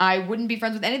ago. I wouldn't be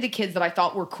friends with any of the kids that I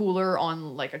thought were cooler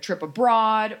on like a trip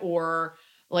abroad or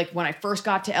like when I first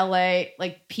got to LA.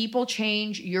 Like, people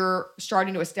change. You're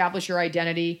starting to establish your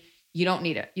identity. You don't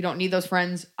need it. You don't need those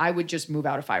friends. I would just move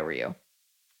out if I were you.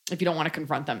 If you don't want to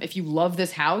confront them. If you love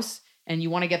this house and you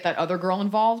want to get that other girl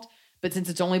involved, but since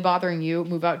it's only bothering you,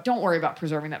 move out. Don't worry about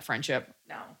preserving that friendship.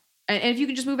 No. And if you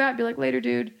can just move out and be like, later,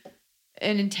 dude.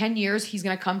 And in 10 years, he's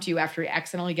going to come to you after he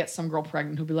accidentally gets some girl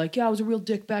pregnant. He'll be like, yeah, I was a real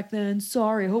dick back then.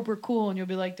 Sorry. I hope we're cool. And you'll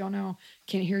be like, don't know.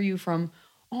 Can't hear you from,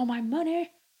 oh, my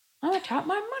money. I'm going to top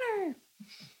my money.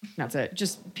 That's it.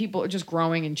 Just people are just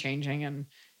growing and changing, and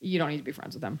you don't need to be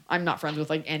friends with them. I'm not friends with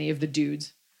like any of the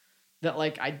dudes that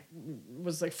like I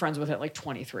was like friends with at like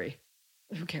 23.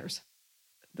 Who cares?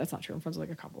 That's not true. I'm friends with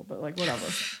like a couple, but like whatever.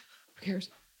 Who cares?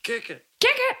 Kick it.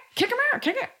 Kick it. Kick them out.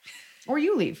 Kick it. Or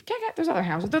you leave. Kick it. There's other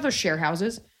houses. There's share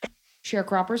houses.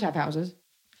 Sharecroppers have houses.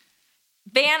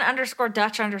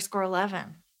 Van_Dutch_11.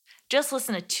 Just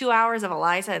listen to 2 hours of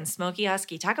Eliza and Smokey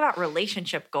Husky talk about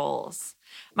relationship goals.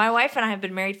 My wife and I have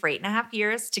been married for 8.5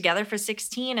 years, together for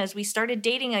 16 as we started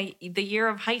dating the year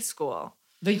of high school.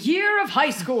 The year of high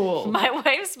school. My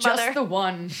wife's mother. Just the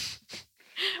one.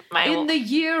 My, In the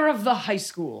year of the high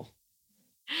school.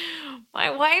 my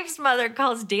wife's mother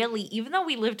calls daily, even though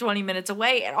we live 20 minutes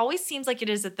away. It always seems like it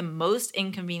is at the most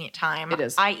inconvenient time, It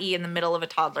is. i.e. in the middle of a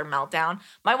toddler meltdown.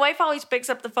 My wife always picks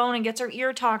up the phone and gets her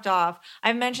ear talked off.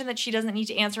 I've mentioned that she doesn't need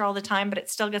to answer all the time, but it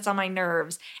still gets on my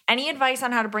nerves. Any advice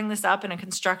on how to bring this up in a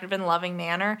constructive and loving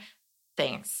manner?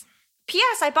 Thanks.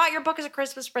 P.S. I bought your book as a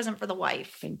Christmas present for the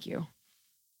wife. Thank you.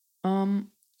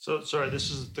 So, sorry,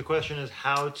 the question is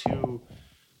how to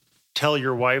tell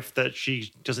your wife that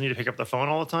she doesn't need to pick up the phone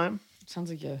all the time?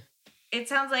 Sounds like It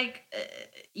sounds like,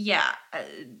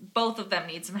 both of them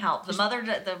need some help. The mother here's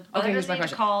doesn't my need to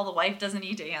question. call. The wife doesn't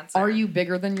need to answer. Are you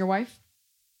bigger than your wife?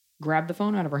 Grab the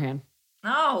phone out of her hand.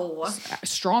 No.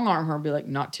 Strong arm her and be like,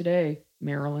 not today,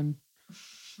 Marilyn.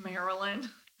 Marilyn.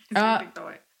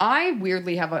 I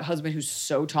weirdly have a husband who's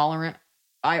so tolerant.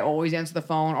 I always answer the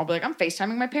phone. I'll be like, I'm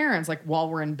FaceTiming my parents, like while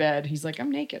we're in bed. He's like,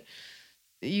 I'm naked.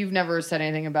 You've never said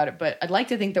anything about it, but I'd like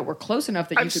to think that we're close enough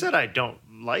that you I've could... said I don't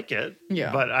like it.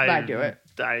 Yeah, but I do it.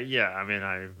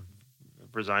 I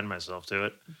resigned myself to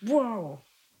it. Whoa.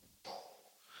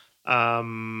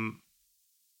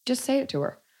 Just say it to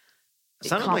her. It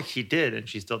sounded like he did, and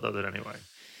she still does it anyway.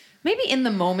 Maybe in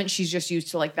the moment she's just used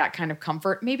to like that kind of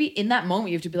comfort. Maybe in that moment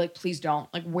you have to be like, please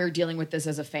don't. Like, we're dealing with this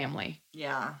as a family.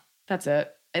 Yeah. That's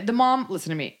it. The mom, listen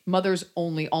to me. Mothers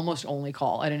almost only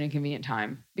call at an inconvenient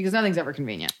time because nothing's ever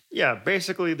convenient. Yeah,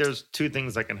 basically there's two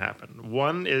things that can happen.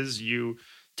 One is you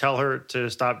tell her to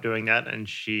stop doing that and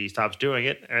she stops doing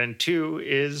it. And two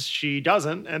is she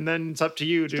doesn't, and then it's up to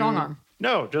you to... Strong arm.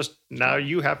 No, just now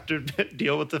you have to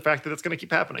deal with the fact that it's going to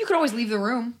keep happening. You could always leave the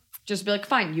room. Just be like,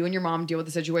 fine, you and your mom deal with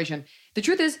the situation. The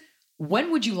truth is,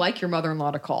 when would you like your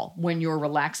mother-in-law to call? When you're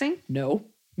relaxing? No.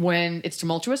 When it's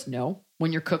tumultuous? No.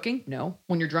 When you're cooking? No.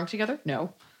 When you're drunk together?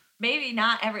 No. Maybe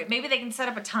not every. Maybe they can set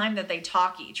up a time that they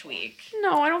talk each week.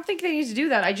 No, I don't think they need to do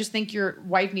that. I just think your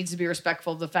wife needs to be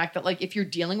respectful of the fact that, like, if you're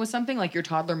dealing with something like your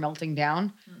toddler melting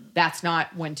down, that's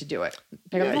not when to do it.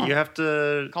 Pick up the Yeah, phone. you have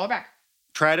to Call her back.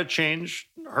 try to change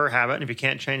her habit. And if you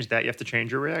can't change that, you have to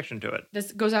change your reaction to it.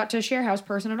 This goes out to a share house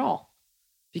person at all.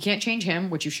 If you can't change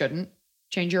him, which you shouldn't,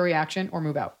 change your reaction or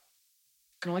move out.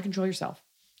 You can only control yourself.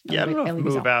 Yeah, I don't know if Elevate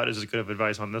move yourself. out is as good of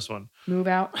advice on this one. Move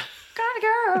out. Gotta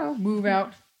go. Move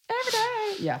out. Every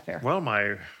day. Yeah, fair. Well,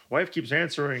 my wife keeps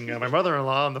answering my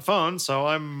mother-in-law on the phone, so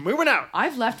I'm moving out.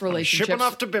 I've left relationships shipping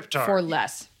off to Biptar. for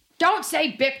less. Don't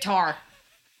say Biptar.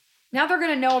 Now they're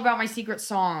going to know about my secret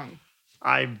song.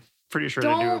 I'm pretty sure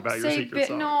they knew Don't about your say secret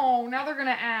song. No, now they're going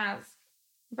to ask.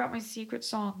 about my secret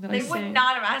song that I They sing. would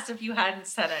not have asked if you hadn't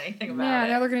said anything about Yeah, it.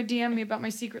 now they're going to DM me about my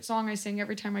secret song I sing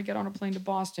every time I get on a plane to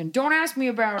Boston. Don't ask me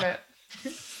about it.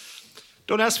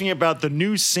 Don't ask me about the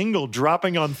new single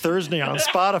dropping on Thursday on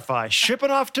Spotify, shipping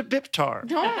off to Biptar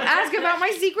Don't ask about my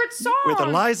secret song. with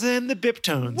Eliza and the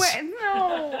Biptones. Wait,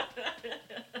 no.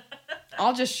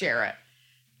 I'll just share it.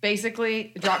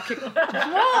 Basically, Dropkick.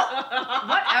 Well,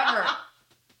 whatever.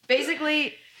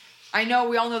 Basically, I know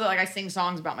we all know that like I sing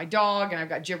songs about my dog and I've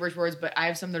got gibberish words, but I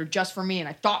have some that are just for me and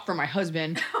I thought for my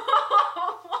husband.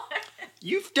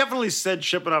 You've definitely said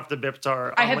shipping off to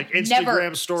Biptar I on have like Instagram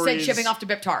never stories. said shipping off to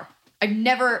Biptar. I've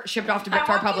never shipped off to I Biptar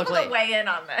want publicly. people to weigh in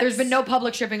on this. There's been no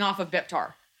public shipping off of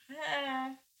Biptar.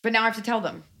 But now I have to tell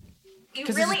them. You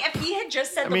 'Cause really, this if he had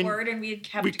just said mean, the word and we had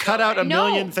kept We cut out a going. No,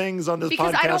 million things on this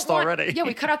Because I don't podcast want, already. Yeah,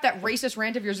 we cut out that racist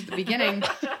rant of yours at the beginning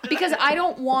because I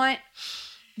don't want,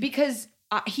 because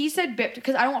he said Bip,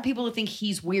 because I don't want people to think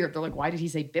he's weird. They're like, why did he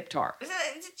say Biptar?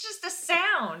 It's just a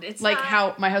sound. It's Like not,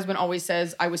 how my husband always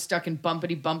says, I was stuck in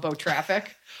bumpity bumpo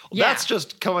traffic. That's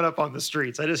just coming up on the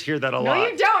streets. I just hear that a No,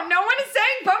 lot. you don't. No one is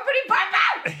saying bumpity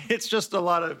bumpo. It's just a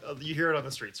lot of, you hear it on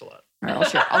the streets a lot. All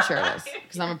right, I'll share this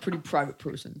because I'm a pretty private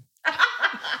person.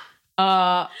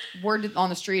 Word on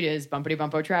the street is bumpity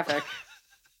bumpo traffic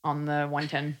on the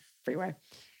 110 freeway.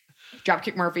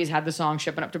 Dropkick Murphys had the song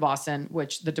Shipping Up to Boston,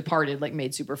 which The Departed like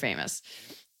made super famous.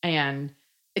 And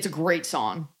it's a great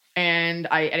song. And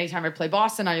anytime I play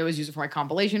Boston, I always use it for my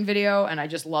compilation video. And I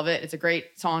just love it. It's a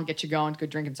great song, get you going, good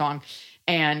drinking song.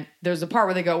 And there's a part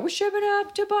where they go, we're shipping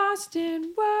up to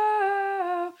Boston,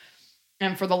 whoa.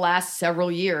 And for the last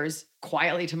several years,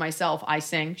 quietly to myself, I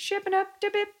sing shipping up to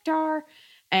Biptar.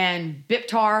 And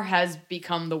Biptar has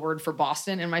become the word for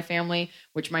Boston in my family,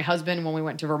 which my husband, when we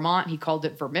went to Vermont, he called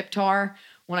it Vermiptar.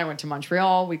 When I went to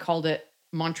Montreal, we called it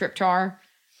Montriptar.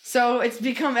 So it's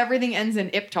become everything ends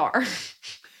in Iptar.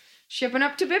 Shipping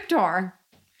up to Biptar.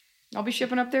 I'll be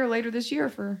shipping up there later this year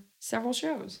for several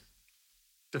shows.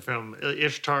 The film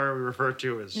Ishtar we refer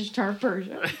to as Ishtar,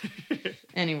 Persia.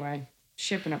 Anyway,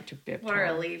 shipping up to Biptar. what a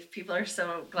relief. People are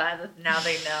so glad that now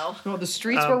they know. Well, the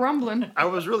streets were rumbling. I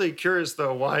was really curious,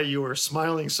 though, why you were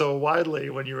smiling so widely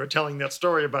when you were telling that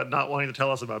story about not wanting to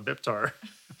tell us about Biptar.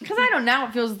 Because I don't now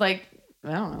it feels like,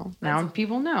 I don't know. Now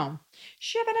people know.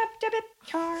 Shipping up to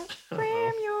Biptar,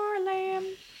 ram your lamb.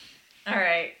 All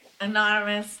right.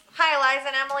 Anonymous. Hi, Eliza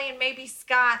and Emily and maybe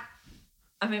Scott.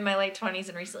 I'm in my late 20s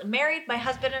and recently married. My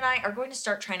husband and I are going to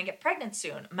start trying to get pregnant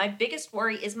soon. My biggest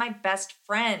worry is my best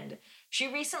friend.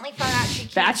 She recently found out she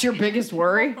can't. That's your biggest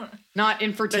worry? Not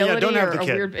infertility don't have or the a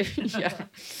kid. weird baby? Yeah.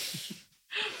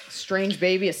 Strange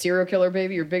baby, a serial killer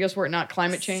baby, your biggest worry, not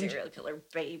climate change. Serial killer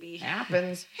baby.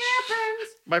 Happens.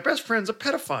 My best friend's a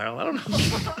pedophile. I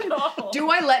don't know. No.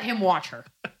 Do I let him watch her?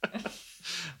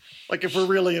 Like if we're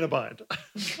really in a bind.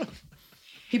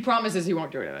 He promises he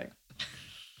won't do anything.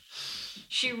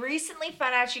 She recently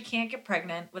found out she can't get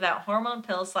pregnant without hormone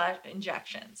pills /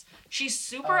 injections. She's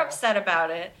super upset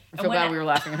about it. I feel bad we were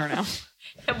laughing at her now.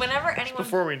 And whenever anyone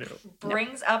Before we knew.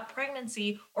 brings up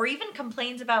pregnancy or even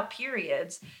complains about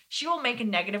periods, she will make a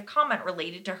negative comment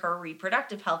related to her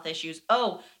reproductive health issues.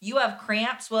 Oh, you have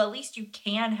cramps? Well, at least you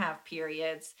can have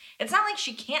periods. It's not like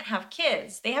she can't have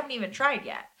kids. They haven't even tried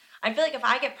yet. I feel like if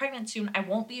I get pregnant soon, I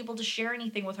won't be able to share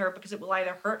anything with her because it will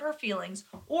either hurt her feelings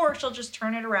or she'll just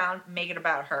turn it around and make it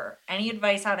about her. Any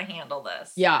advice how to handle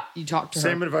this? Yeah, you talk to her.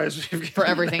 Same advice we've given For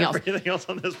everything else. Everything else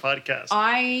on this podcast.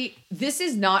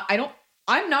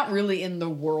 I'm not really in the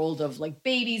world of like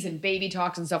babies and baby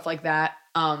talks and stuff like that.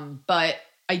 But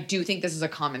I do think this is a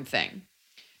common thing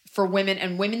for women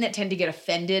and women that tend to get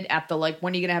offended at the like,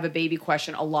 when are you going to have a baby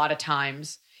question? A lot of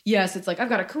times, yes, it's like, I've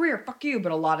got a career, fuck you.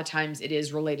 But a lot of times it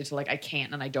is related to like, I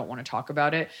can't and I don't want to talk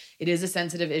about it. It is a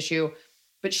sensitive issue,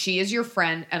 but she is your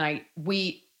friend. And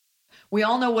we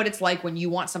all know what it's like when you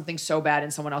want something so bad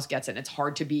and someone else gets it. And it's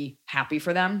hard to be happy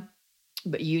for them.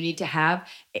 But you need to have,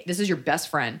 this is your best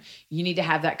friend. You need to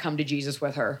have that come to Jesus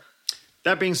with her.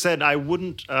 That being said, I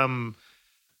wouldn't,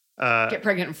 Get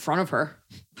pregnant in front of her.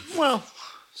 well,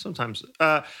 sometimes,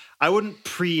 I wouldn't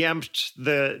preempt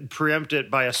it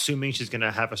by assuming she's going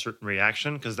to have a certain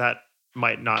reaction, because that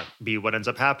might not be what ends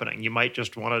up happening. You might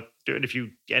just want to do it if you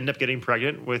end up getting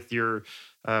pregnant with your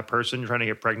person you're trying to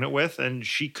get pregnant with, and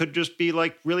she could just be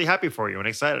like really happy for you and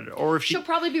excited. Or if She'll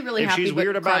probably be really if happy, she's but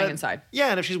weird about crying it, inside. Yeah,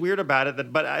 and if she's weird about it,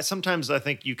 then sometimes I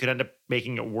think you could end up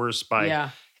making it worse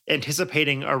by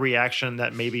anticipating a reaction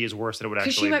that maybe is worse than it would actually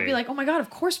be. Because she might be like, oh my God, of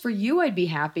course for you I'd be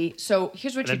happy. So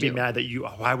here's what and you I'd do. be mad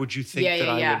that why would you think that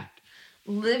I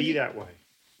would be that way?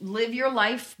 live your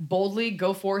life boldly,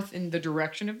 go forth in the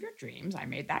direction of your dreams. I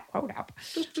made that quote up.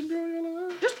 Just enjoy your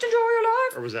life. Just enjoy your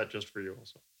life. Or was that just for you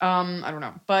also? I don't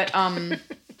know. But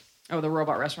the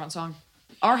Robot Restaurant song.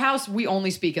 Our house, we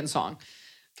only speak in song.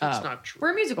 That's not true.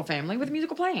 We're a musical family with a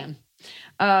musical plan.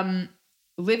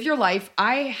 Live your life.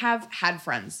 I have had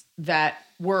friends that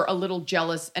were a little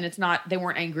jealous, and they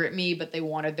weren't angry at me, but they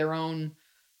wanted their own,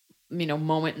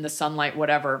 moment in the sunlight,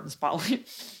 whatever, the spotlight.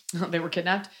 They were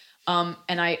kidnapped. And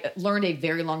I learned a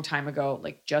very long time ago,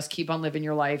 like, just keep on living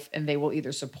your life, and they will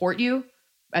either support you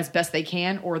as best they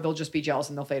can, or they'll just be jealous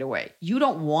and they'll fade away. You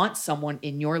don't want someone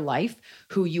in your life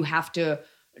who you have to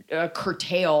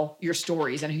curtail your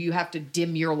stories and who you have to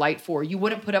dim your light for. You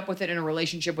wouldn't put up with it in a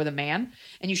relationship with a man,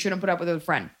 and you shouldn't put up with it with a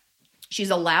friend. She's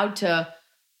allowed to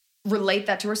relate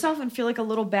that to herself and feel like a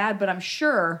little bad, but I'm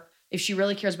sure if she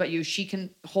really cares about you, she can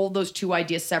hold those two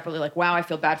ideas separately. Like, wow, I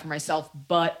feel bad for myself,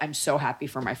 but I'm so happy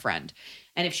for my friend.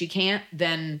 And if she can't,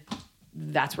 then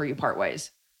that's where you part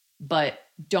ways. But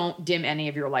don't dim any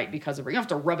of your light because of her. You don't have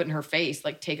to rub it in her face,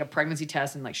 like take a pregnancy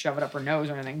test and like shove it up her nose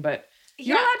or anything, but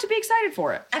you're allowed to be excited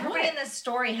for it. Everybody in this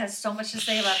story has so much to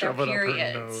say about Shove their it up her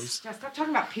periods. nose. Yeah, stop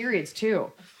talking about periods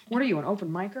too. What are you, an open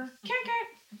micer?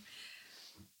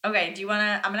 Okay, I'm going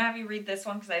to have you read this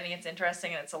one because I think it's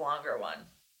interesting and it's a longer one.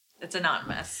 It's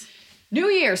anonymous. New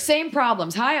Year, same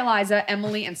problems. Hi, Eliza,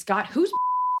 Emily, and Scott. Who's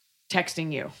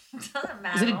texting you? It doesn't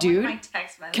matter. Is it a Only dude? my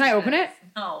text messages. Can I open it?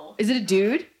 No. Is it a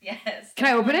dude? Yes. Can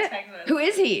I open Only it? text messages. Who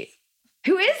is he?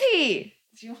 Who is he?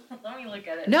 Let me look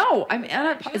at it. No,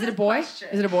 is it a boy? Question.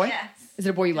 Is it a boy? Yes. Is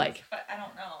it a boy you like? But I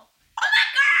don't know. Oh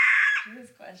my God! Do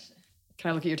this question.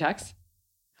 Can I look at your text?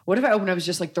 What if I open up as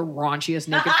just like the raunchiest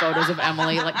naked photos of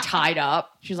Emily like tied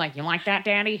up? She's like, you like that,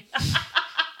 Daddy?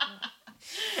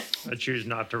 I choose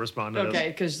not to respond to Okay,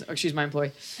 because she's my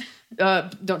employee.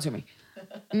 Don't sue me.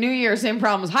 New Year, same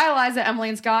problems. Hi, Eliza, Emily,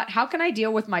 and Scott. How can I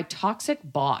deal with my toxic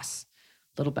boss?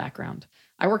 Little background.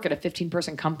 I work at a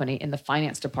 15-person company in the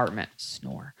finance department.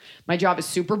 Snore. My job is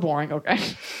super boring, okay?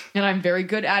 And I'm very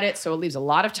good at it, so it leaves a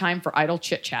lot of time for idle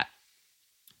chit-chat.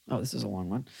 Oh, this is a long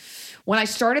one. When I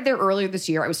started there earlier this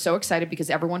year, I was so excited because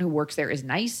everyone who works there is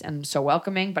nice and so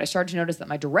welcoming, but I started to notice that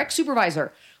my direct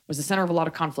supervisor was the center of a lot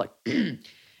of conflict.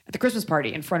 At the Christmas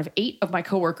party, in front of 8 of my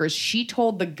coworkers, she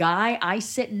told the guy I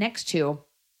sit next to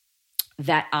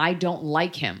that I don't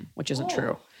like him, which isn't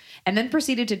true. And then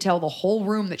proceeded to tell the whole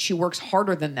room that she works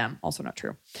harder than them. Also not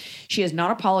true. She has not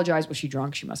apologized. Was she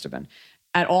drunk? She must have been.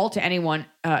 At all to anyone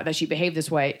that she behaved this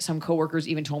way. Some coworkers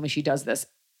even told me she does this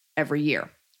every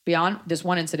year. Beyond this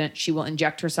one incident, she will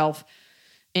inject herself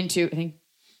into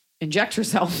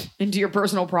your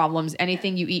personal problems.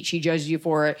 Anything you eat, she judges you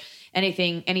for it. Any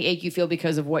ache you feel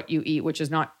because of what you eat, which is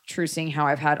not true, seeing how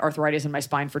I've had arthritis in my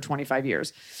spine for 25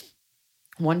 years.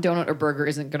 One donut or burger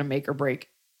isn't going to make or break.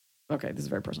 Okay, this is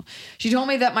very personal. She told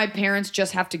me that my parents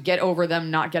just have to get over them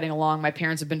not getting along. My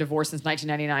parents have been divorced since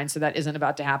 1999, so that isn't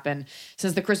about to happen.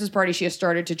 Since the Christmas party, she has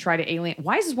started to try to alienate.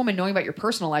 Why is this woman knowing about your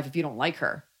personal life if you don't like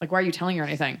her? Like, why are you telling her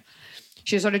anything?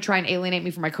 She has started to try and alienate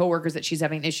me from my coworkers that she's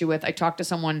having an issue with. I talk to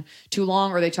someone too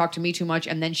long or they talk to me too much,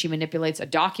 and then she manipulates a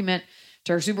document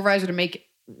to her supervisor to make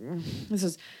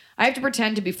I have to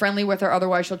pretend to be friendly with her,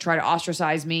 otherwise she'll try to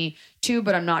ostracize me too,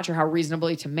 but I'm not sure how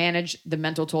reasonably to manage the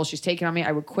mental toll she's taken on me.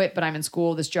 I would quit, but I'm in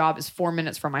school. This job is 4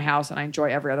 minutes from my house, and I enjoy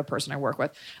every other person I work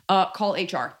with. Call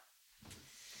HR.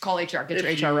 Call HR. Get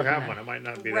If your HR you rep in have there. one, it might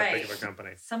not be that big of a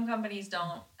company. Some companies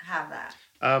don't have that.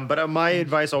 But my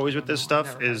advice always with this No, I've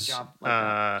stuff never had a is job like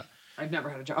that. I've never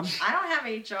had a job. I don't have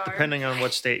HR. depending on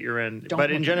what state you're in. Don't But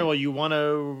look in at general, you want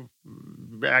to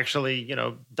actually,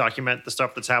 document the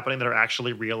stuff that's happening that are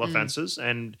actually real offenses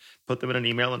and put them in an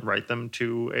email and write them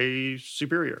to a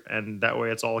superior. And that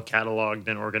way it's all cataloged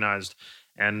and organized.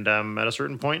 And at a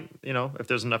certain point, if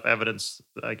there's enough evidence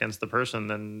against the person,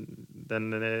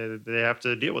 then they have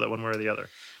to deal with it one way or the other.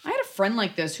 I had a friend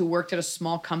like this who worked at a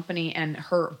small company, and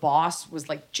her boss was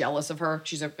like jealous of her.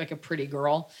 She's a pretty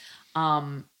girl.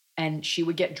 And she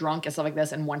would get drunk and stuff like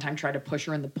this, and one time tried to push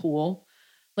her in the pool.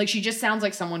 Like, she just sounds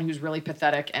like someone who's really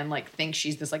pathetic and like thinks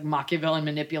she's this like Machiavellian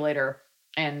manipulator,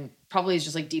 and probably is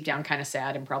just like deep down kind of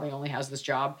sad and probably only has this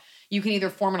job. You can either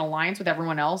form an alliance with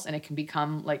everyone else and it can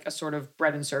become like a sort of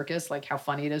bread and circus, like how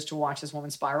funny it is to watch this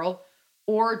woman spiral,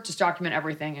 or just document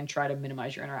everything and try to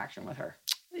minimize your interaction with her.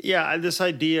 Yeah, this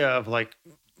idea of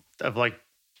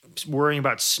worrying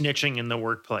about snitching in the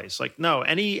workplace. Like, no,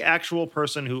 any actual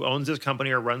person who owns this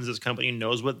company or runs this company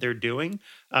knows what they're doing,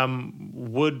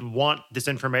 would want this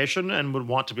information and would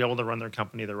want to be able to run their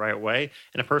company the right way.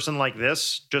 And a person like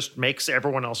this just makes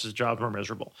everyone else's job more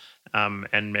miserable,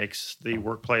 and makes the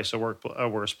workplace a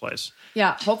worse place.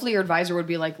 Yeah. Hopefully your advisor would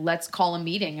be like, let's call a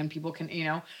meeting and people can,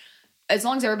 as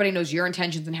long as everybody knows your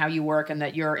intentions and how you work and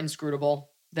that you're inscrutable,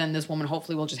 then this woman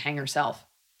hopefully will just hang herself.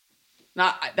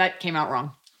 That came out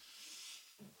wrong.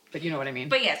 But you know what I mean.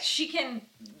 But yes, she can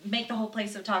make the whole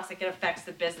place so toxic it affects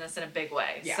the business in a big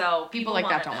way. Yeah. So people like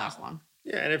that don't last long.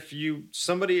 Yeah, and if you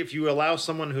allow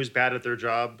someone who's bad at their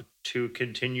job to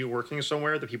continue working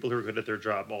somewhere, the people who are good at their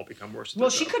job all become worse. Well,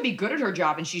 she could be good at her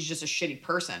job and she's just a shitty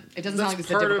person. It doesn't sound like it's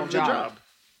a difficult job.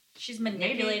 She's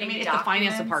manipulating. It's the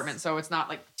finance department, so it's not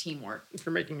like teamwork. If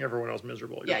you're making everyone else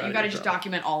miserable, you got to just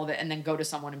document all of it and then go to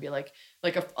someone and be like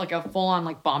a full on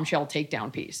like bombshell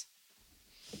takedown piece.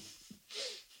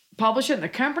 Publish it in the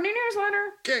company newsletter.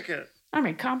 Kick it. I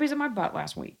made copies of my butt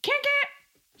last week. Kick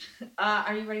it.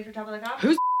 Are you ready for Top of the Cob?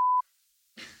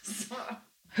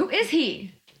 Who is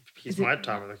he? He's my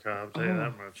top of the cob, I'll tell you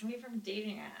that much. Somebody from a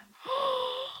dating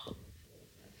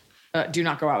app. Do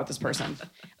not go out with this person.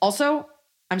 Also,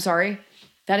 I'm sorry.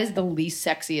 That is the least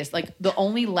sexiest. Like, the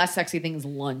only less sexy thing is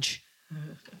lunch.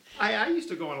 I used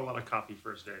to go on a lot of coffee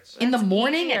first dates. In the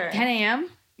morning easier. at 10 a.m.?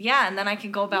 Yeah, and then I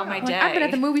can go about my day. I've been at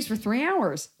the movies for 3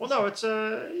 hours. Well, no, it's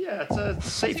a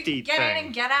safety get thing. in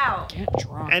and get out. Get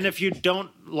drunk. And if you don't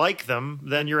like them,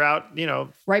 then you're out,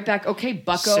 right back. Okay,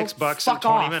 bucko. $6 fuck in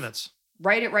 20 off. minutes.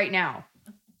 Write it right now.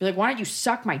 Be like, why don't you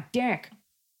suck my dick?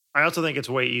 I also think it's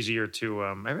way easier to,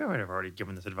 I might have already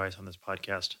given this advice on this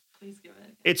podcast. Please give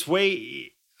it. It's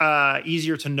way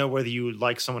easier to know whether you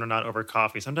like someone or not over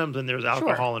coffee. Sometimes when there's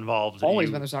alcohol involved.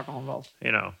 Always when there's alcohol involved.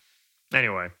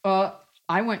 Anyway.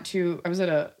 I was at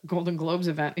a Golden Globes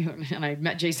event and I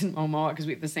met Jason Momoa because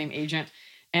we have the same agent.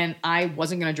 And I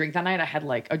wasn't going to drink that night. I had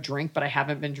like a drink, but I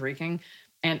haven't been drinking.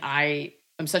 And I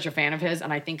am such a fan of his.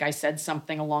 And I think I said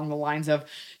something along the lines of,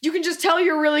 you can just tell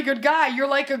you're a really good guy. You're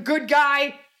like a good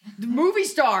guy, the movie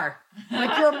star.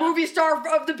 Like you're a movie star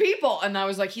of the people. And I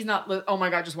was like, he's not, oh my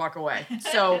God, just walk away.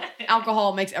 So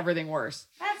alcohol makes everything worse.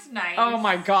 That's nice. Oh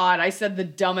my God. I said the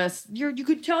dumbest, you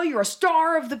could tell you're a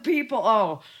star of the people.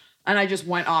 Oh. And I just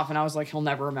went off and I was like, he'll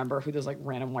never remember who this like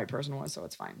random white person was. So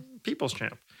it's fine. People's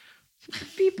champ.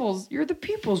 You're the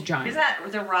people's giant. Is that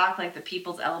The Rock, like the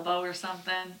people's elbow or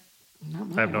something?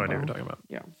 I have no idea what you're talking about.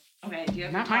 Yeah. Okay, do you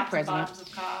have Not your my tops and president. bottoms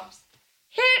of cobs?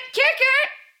 Kick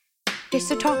it! It's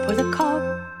the top with a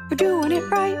cob. We're doing it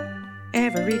right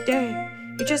every day.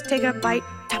 You just take a bite,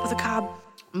 top of the cob.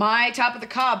 My top of the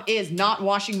cob is not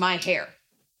washing my hair.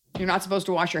 You're not supposed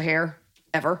to wash your hair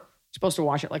ever. You're supposed to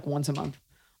wash it like once a month.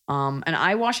 And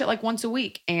I wash it like once a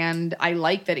week. And I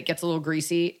like that it gets a little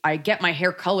greasy. I get my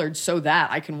hair colored so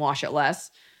that I can wash it less.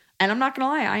 And I'm not going to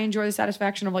lie, I enjoy the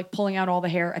satisfaction of like pulling out all the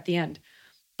hair at the end.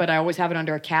 But I always have it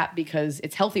under a cap because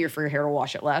it's healthier for your hair to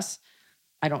wash it less.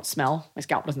 I don't smell. My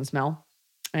scalp doesn't smell.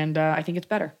 And I think it's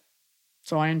better.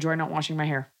 So I enjoy not washing my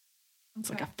hair. It's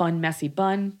like a fun, messy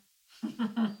bun.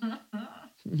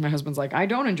 My husband's like, I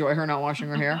don't enjoy her not washing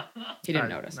her hair. He didn't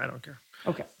notice. I don't care.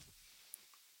 Okay.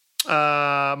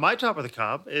 My top of the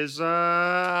cob is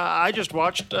I just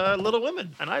watched Little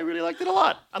Women, and I really liked it a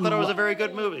lot. I thought it was a very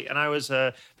good movie, and I was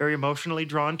very emotionally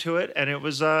drawn to it, and it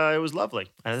was lovely.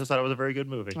 I just thought it was a very good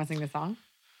movie. Want to sing the song?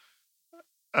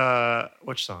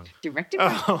 Which song? Directed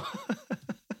by... Oh,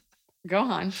 Go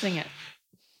on, sing it.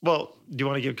 well, do you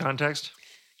want to give context?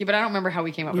 Yeah, but I don't remember how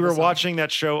we came up We with were the song. watching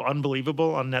that show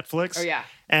Unbelievable on Netflix. Oh, yeah.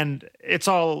 And it's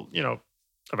all,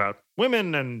 about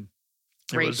women, and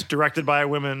it Rape. was directed by a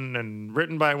woman and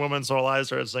written by a woman. So I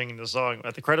started singing the song.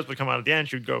 At the credits would come out at the end,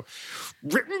 she'd go,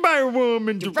 written by a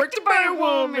woman, directed by a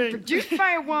woman. Produced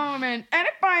by a woman,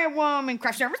 edited by a woman,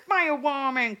 craft service by a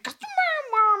woman, custom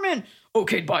by a woman,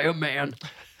 okayed by a man.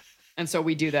 And so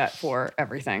we do that for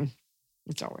everything.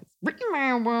 It's always written by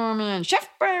a woman, chef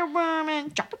by a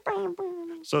woman, chopped by a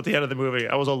woman. So at the end of the movie,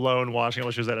 I was alone watching it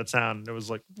while she was at its sound. It was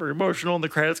like very emotional, and the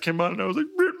credits came on, and I was like,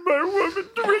 written by a woman,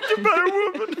 directed by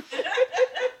a woman.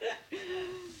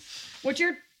 What's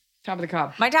your top of the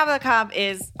cob? My top of the cob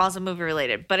is also movie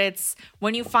related, but it's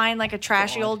when you find like a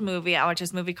trashy old movie. I watched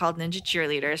this movie called Ninja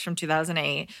Cheerleaders from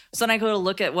 2008. So when I go to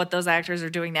look at what those actors are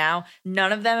doing now,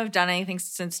 none of them have done anything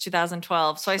since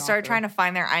 2012. So I started trying to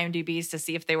find their IMDb's to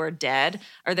see if they were dead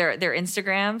or their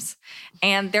Instagrams.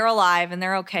 And they're alive and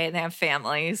they're okay and they have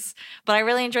families. But I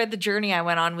really enjoyed the journey I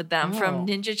went on with them from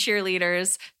Ninja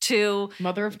Cheerleaders to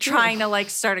Mother of two. trying to like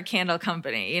start a candle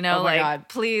company, you know, Oh my like God.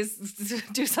 please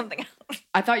do something else.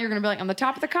 I thought you were going to be like, on the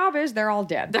top of the cob is they're all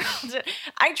dead.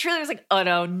 I truly was like, oh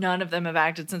no, none of them have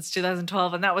acted since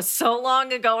 2012. And that was so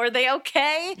long ago. Are they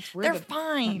okay? Weird They're that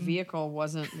fine. That vehicle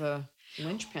wasn't the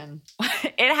linchpin.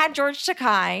 It had George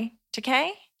Takei.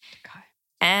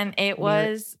 And it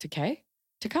was Takei?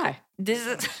 this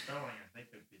is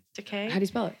Takei. How do you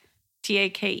spell it?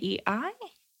 Takei.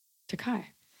 Takei.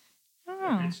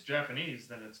 Oh, If it's Japanese,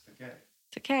 then it's okay.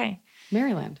 Takei.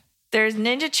 Maryland. There's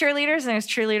ninja cheerleaders and there's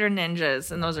cheerleader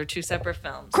ninjas, and those are two separate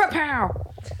films.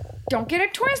 Crap-pow! Don't get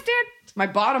it twisted. My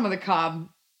bottom of the cob,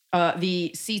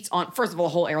 the seats on, first of all,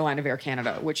 the whole airline of Air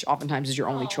Canada, which oftentimes is your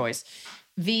only choice.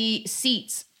 The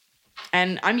seats,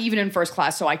 and I'm even in first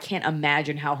class, so I can't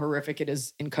imagine how horrific it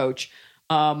is in coach.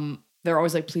 They're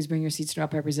always like, please bring your seats to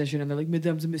upright position. And they're like,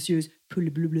 mesdames and messieurs, blah,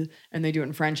 blah, blah, and they do it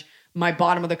in French. My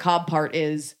bottom of the cob part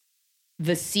is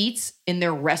the seats in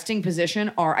their resting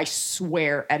position are, I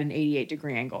swear, at an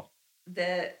 88-degree angle.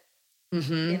 The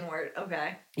inward.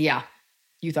 Okay. Yeah.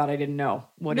 You thought I didn't know.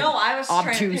 I was trying to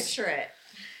obtuse picture it.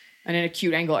 and an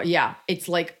acute angle. Yeah. It's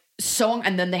like so,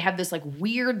 and then they have this like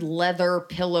weird leather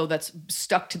pillow that's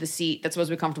stuck to the seat that's supposed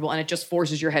to be comfortable, and it just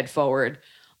forces your head forward.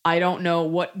 I don't know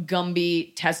what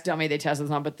Gumby test dummy they tested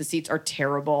this on, but the seats are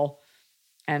terrible.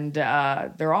 And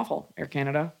they're awful, Air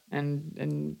Canada,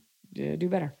 and do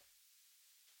better.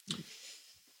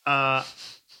 I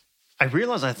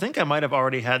realized I think I might have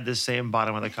already had this same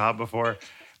bottom of the cob before.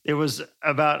 It was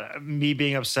about me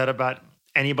being upset about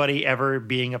anybody ever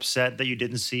being upset that you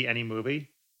didn't see any movie.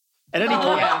 At any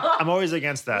point, I'm always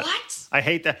against that. What? I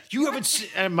hate that. You haven't seen,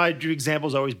 and my example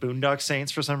is always Boondock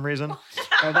Saints for some reason.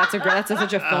 Oh, that's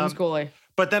such a film schoolie.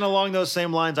 But then along those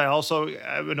same lines, I also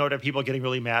know that people getting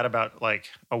really mad about like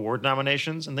award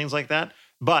nominations and things like that.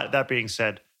 But that being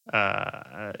said,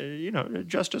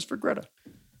 justice for Greta.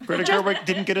 Greta Gerwig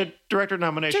didn't get a director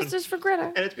nomination. Justice for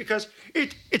Greta. And it's because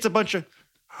it's a bunch of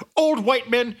old white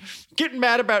men getting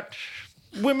mad about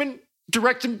women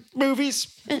directing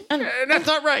movies. And that's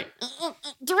not right.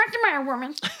 Directed by a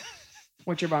woman.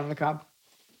 What's your bottom of the cob?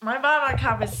 My bottom of the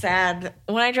cob is sad.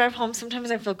 When I drive home,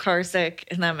 sometimes I feel car sick,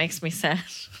 and that makes me sad.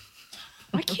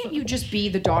 Why can't you just be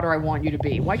the daughter I want you to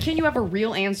be? Why can't you have a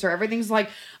real answer? Everything's like,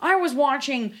 I was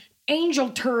watching Angel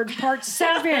Turd Part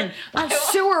 7 on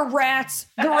Sewer Rats,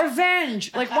 The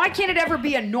Revenge. Like, why can't it ever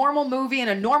be a normal movie and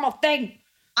a normal thing?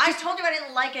 I told you I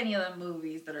didn't like any of the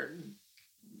movies that are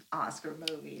Oscar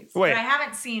movies. Wait. And I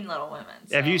haven't seen Little Women.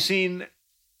 So. Have you seen?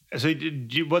 So,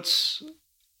 what's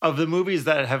of the movies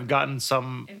that have gotten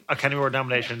some Academy Award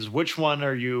nominations? Which one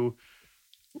are you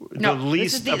the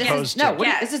least opposed to?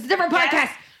 This is a different podcast.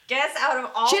 Guess out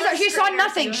of all She saw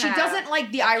nothing. She doesn't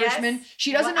like The Irishman.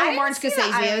 She doesn't know who Martin Scorsese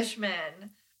is.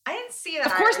 Irishman. I didn't see that.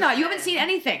 Of course not. You haven't seen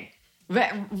anything.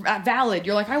 Valid.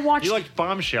 You're like, I watched. You liked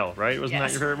Bombshell, right? Wasn't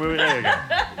that your favorite movie? There you go.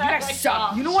 You guys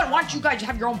suck. You know what? Why don't you guys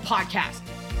have your own podcast?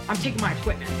 I'm taking my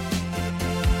equipment.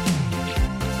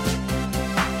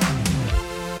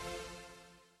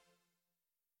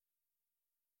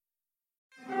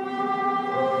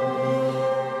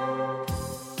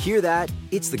 Hear that?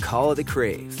 It's the call of the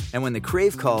Crave. And when the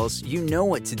Crave calls, you know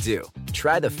what to do.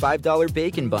 Try the $5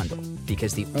 Bacon Bundle.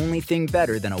 Because the only thing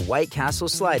better than a White Castle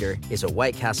slider is a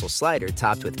White Castle slider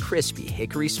topped with crispy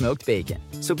hickory smoked bacon.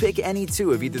 So pick any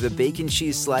two of either the Bacon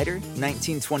Cheese Slider,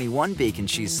 1921 Bacon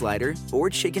Cheese Slider, or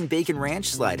Chicken Bacon Ranch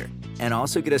Slider. And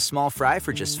also get a small fry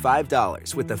for just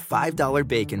 $5 with the $5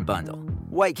 Bacon Bundle.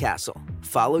 White Castle.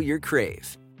 Follow your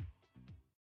Crave.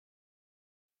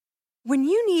 When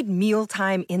you need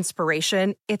mealtime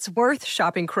inspiration, it's worth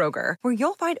shopping Kroger, where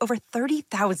you'll find over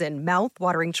 30,000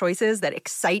 mouth-watering choices that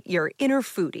excite your inner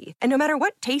foodie. And no matter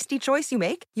what tasty choice you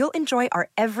make, you'll enjoy our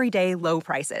everyday low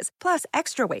prices, plus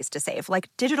extra ways to save,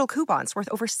 like digital coupons worth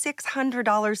over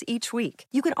 $600 each week.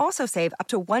 You can also save up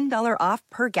to $1 off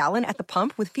per gallon at the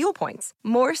pump with fuel points.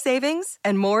 More savings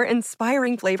and more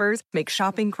inspiring flavors make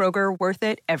shopping Kroger worth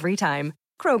it every time.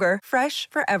 Kroger, fresh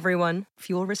for everyone.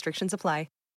 Fuel restrictions apply.